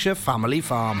Pembrokeshire family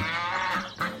farm.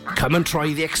 Come and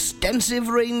try the extensive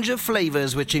range of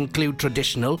flavours which include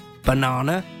traditional,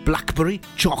 banana, blackberry,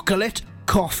 chocolate,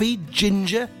 coffee,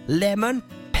 ginger, lemon,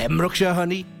 Pembrokeshire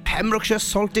honey, Pembrokeshire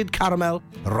salted caramel,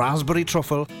 raspberry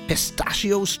truffle,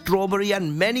 pistachio, strawberry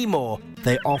and many more.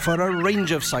 They offer a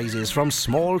range of sizes from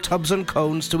small tubs and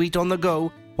cones to eat on the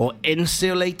go or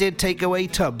insulated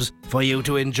takeaway tubs for you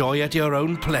to enjoy at your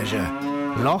own pleasure.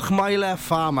 Lochmeyler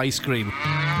Farm Ice Cream.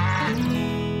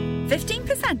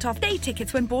 15% off day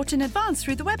tickets when bought in advance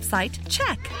through the website?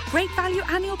 Check. Great value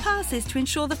annual passes to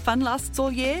ensure the fun lasts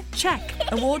all year? Check.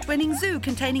 Award-winning zoo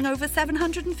containing over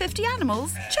 750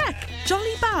 animals? Check.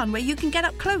 Jolly barn where you can get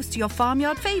up close to your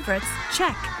farmyard favourites?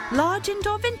 Check. Large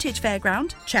indoor vintage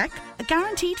fairground? Check. A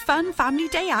guaranteed fun family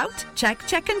day out? Check,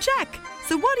 check and check.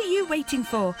 So what are you waiting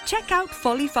for? Check out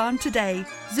Folly Farm today.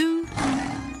 Zoo,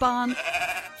 barn,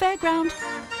 fairground,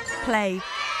 play.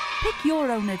 Pick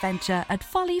your own adventure at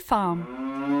Folly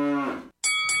Farm.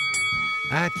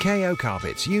 At KO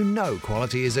Carpets, you know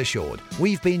quality is assured.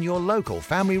 We've been your local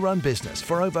family-run business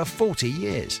for over 40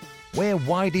 years. We're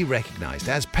widely recognised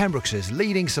as Pembrokeshire's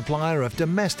leading supplier of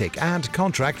domestic and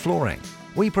contract flooring.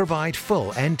 We provide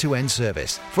full end-to-end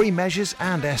service, free measures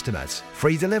and estimates,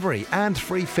 free delivery and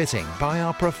free fitting by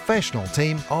our professional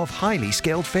team of highly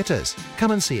skilled fitters.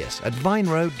 Come and see us at Vine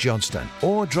Road, Johnston,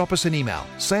 or drop us an email,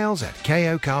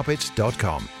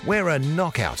 sales@kocarpets.com. We're a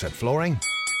knockout at flooring.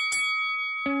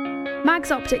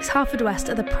 Mags Optics Haverfordwest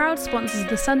are the proud sponsors of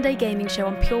the Sunday Gaming Show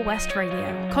on Pure West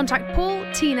Radio. Contact Paul,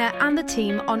 Tina and the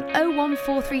team on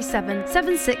 01437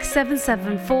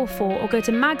 767744 or go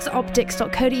to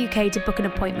magsoptics.co.uk to book an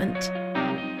appointment.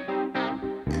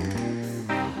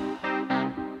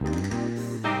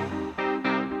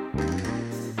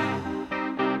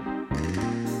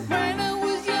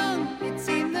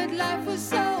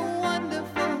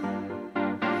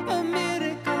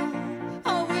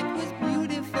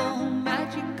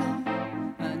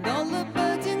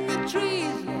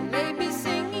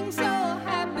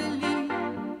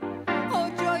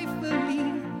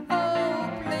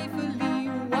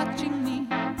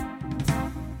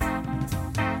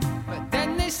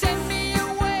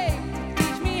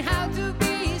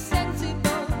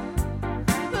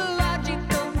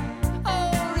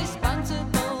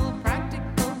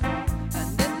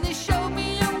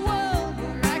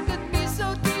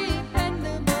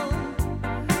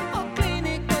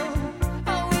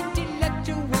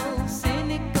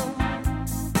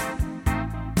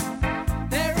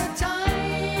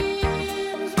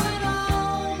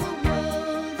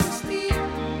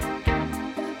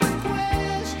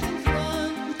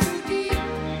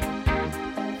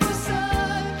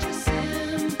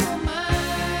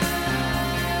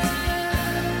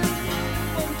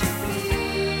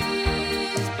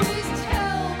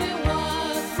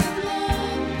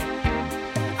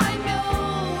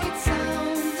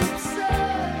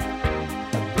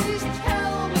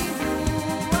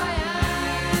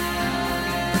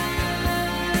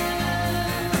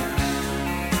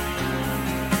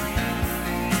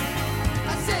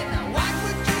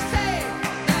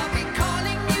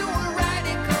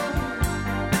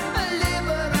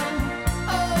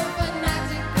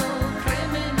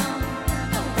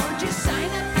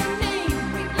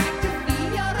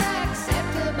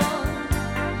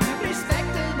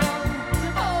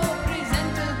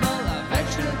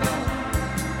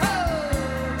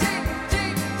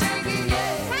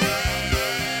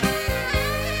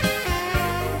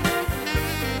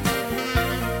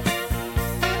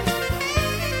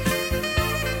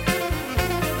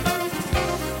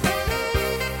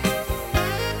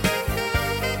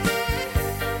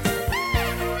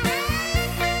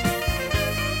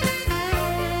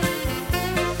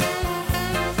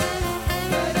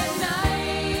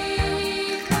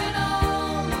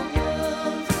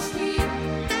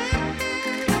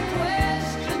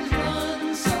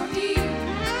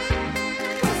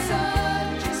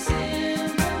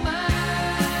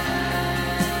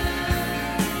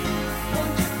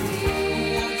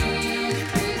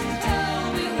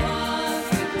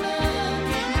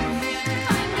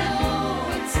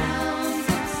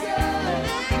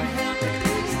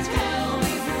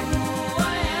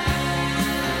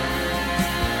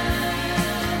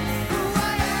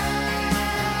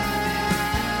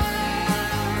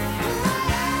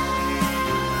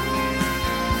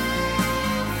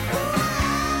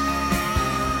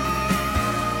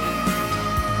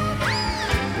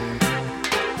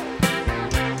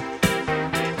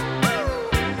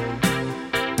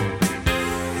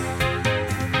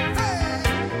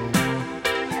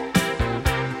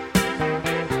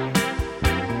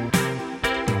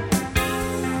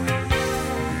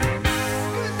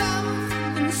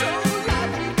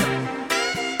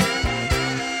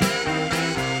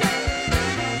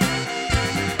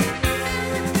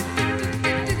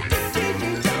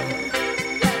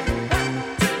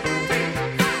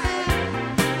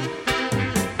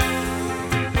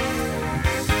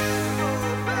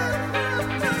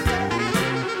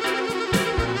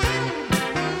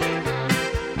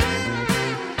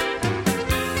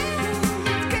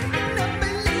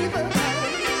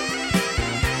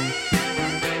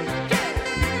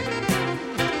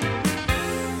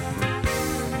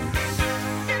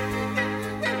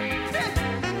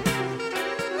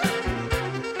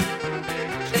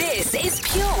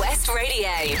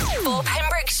 For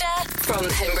Pembrokeshire, from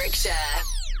Pembrokeshire.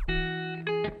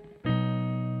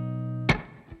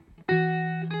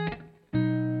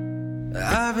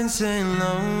 I've been seeing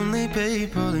lonely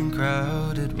people in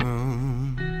crowded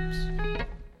rooms,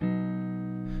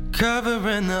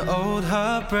 covering the old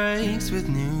heartbreaks with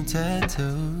new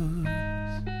tattoos.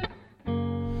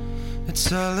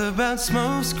 It's all about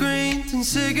smoke screens and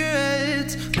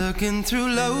cigarettes, looking through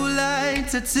low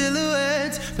lights at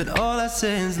silhouettes. But all I see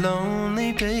is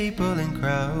lonely people in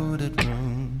crowded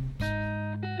rooms.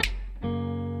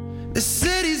 The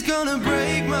city's gonna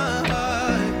break my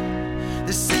heart.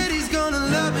 The city's gonna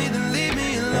love me, then leave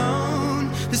me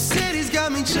alone. The city's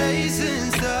got me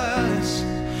chasing stars.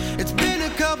 It's been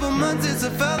a couple months since I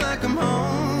felt like I'm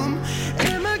home.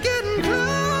 Am I getting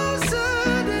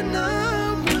closer to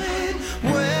knowing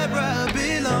where I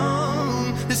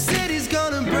belong? The city's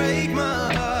gonna break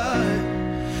my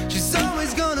heart. She's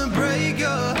always gonna break your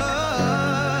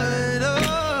heart. Oh.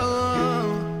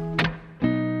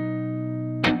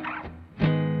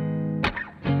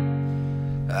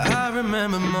 I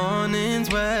remember mornings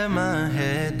where my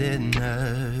head didn't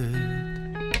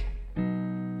hurt,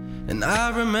 and I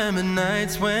remember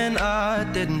nights when I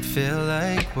didn't feel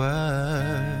like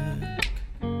work.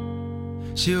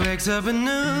 She wakes up at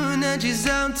noon and she's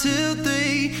out till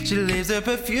 3. She leaves her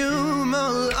perfume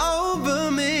all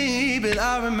over me. But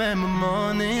I remember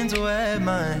mornings where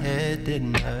my head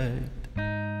didn't hurt.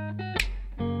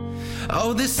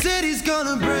 Oh, the city's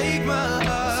gonna break my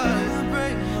heart.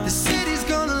 The city's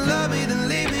gonna love me, then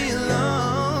leave me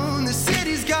alone. The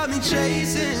city's got me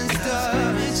chasing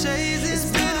stars. It's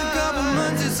been a couple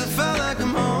months since I felt like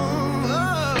I'm home.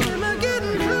 Oh, am I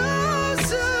getting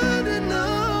closer to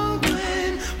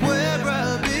knowing where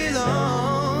I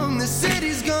belong? The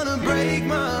city's gonna break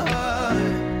my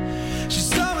heart.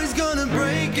 She's always gonna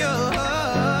break your heart.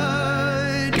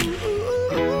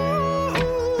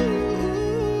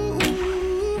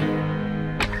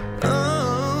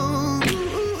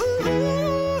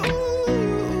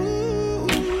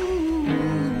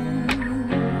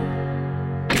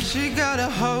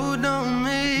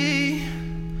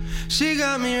 She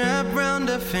got me wrapped round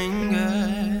her finger.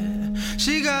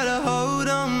 She got a hold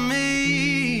on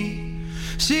me.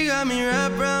 She got me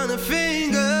wrapped round her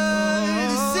finger.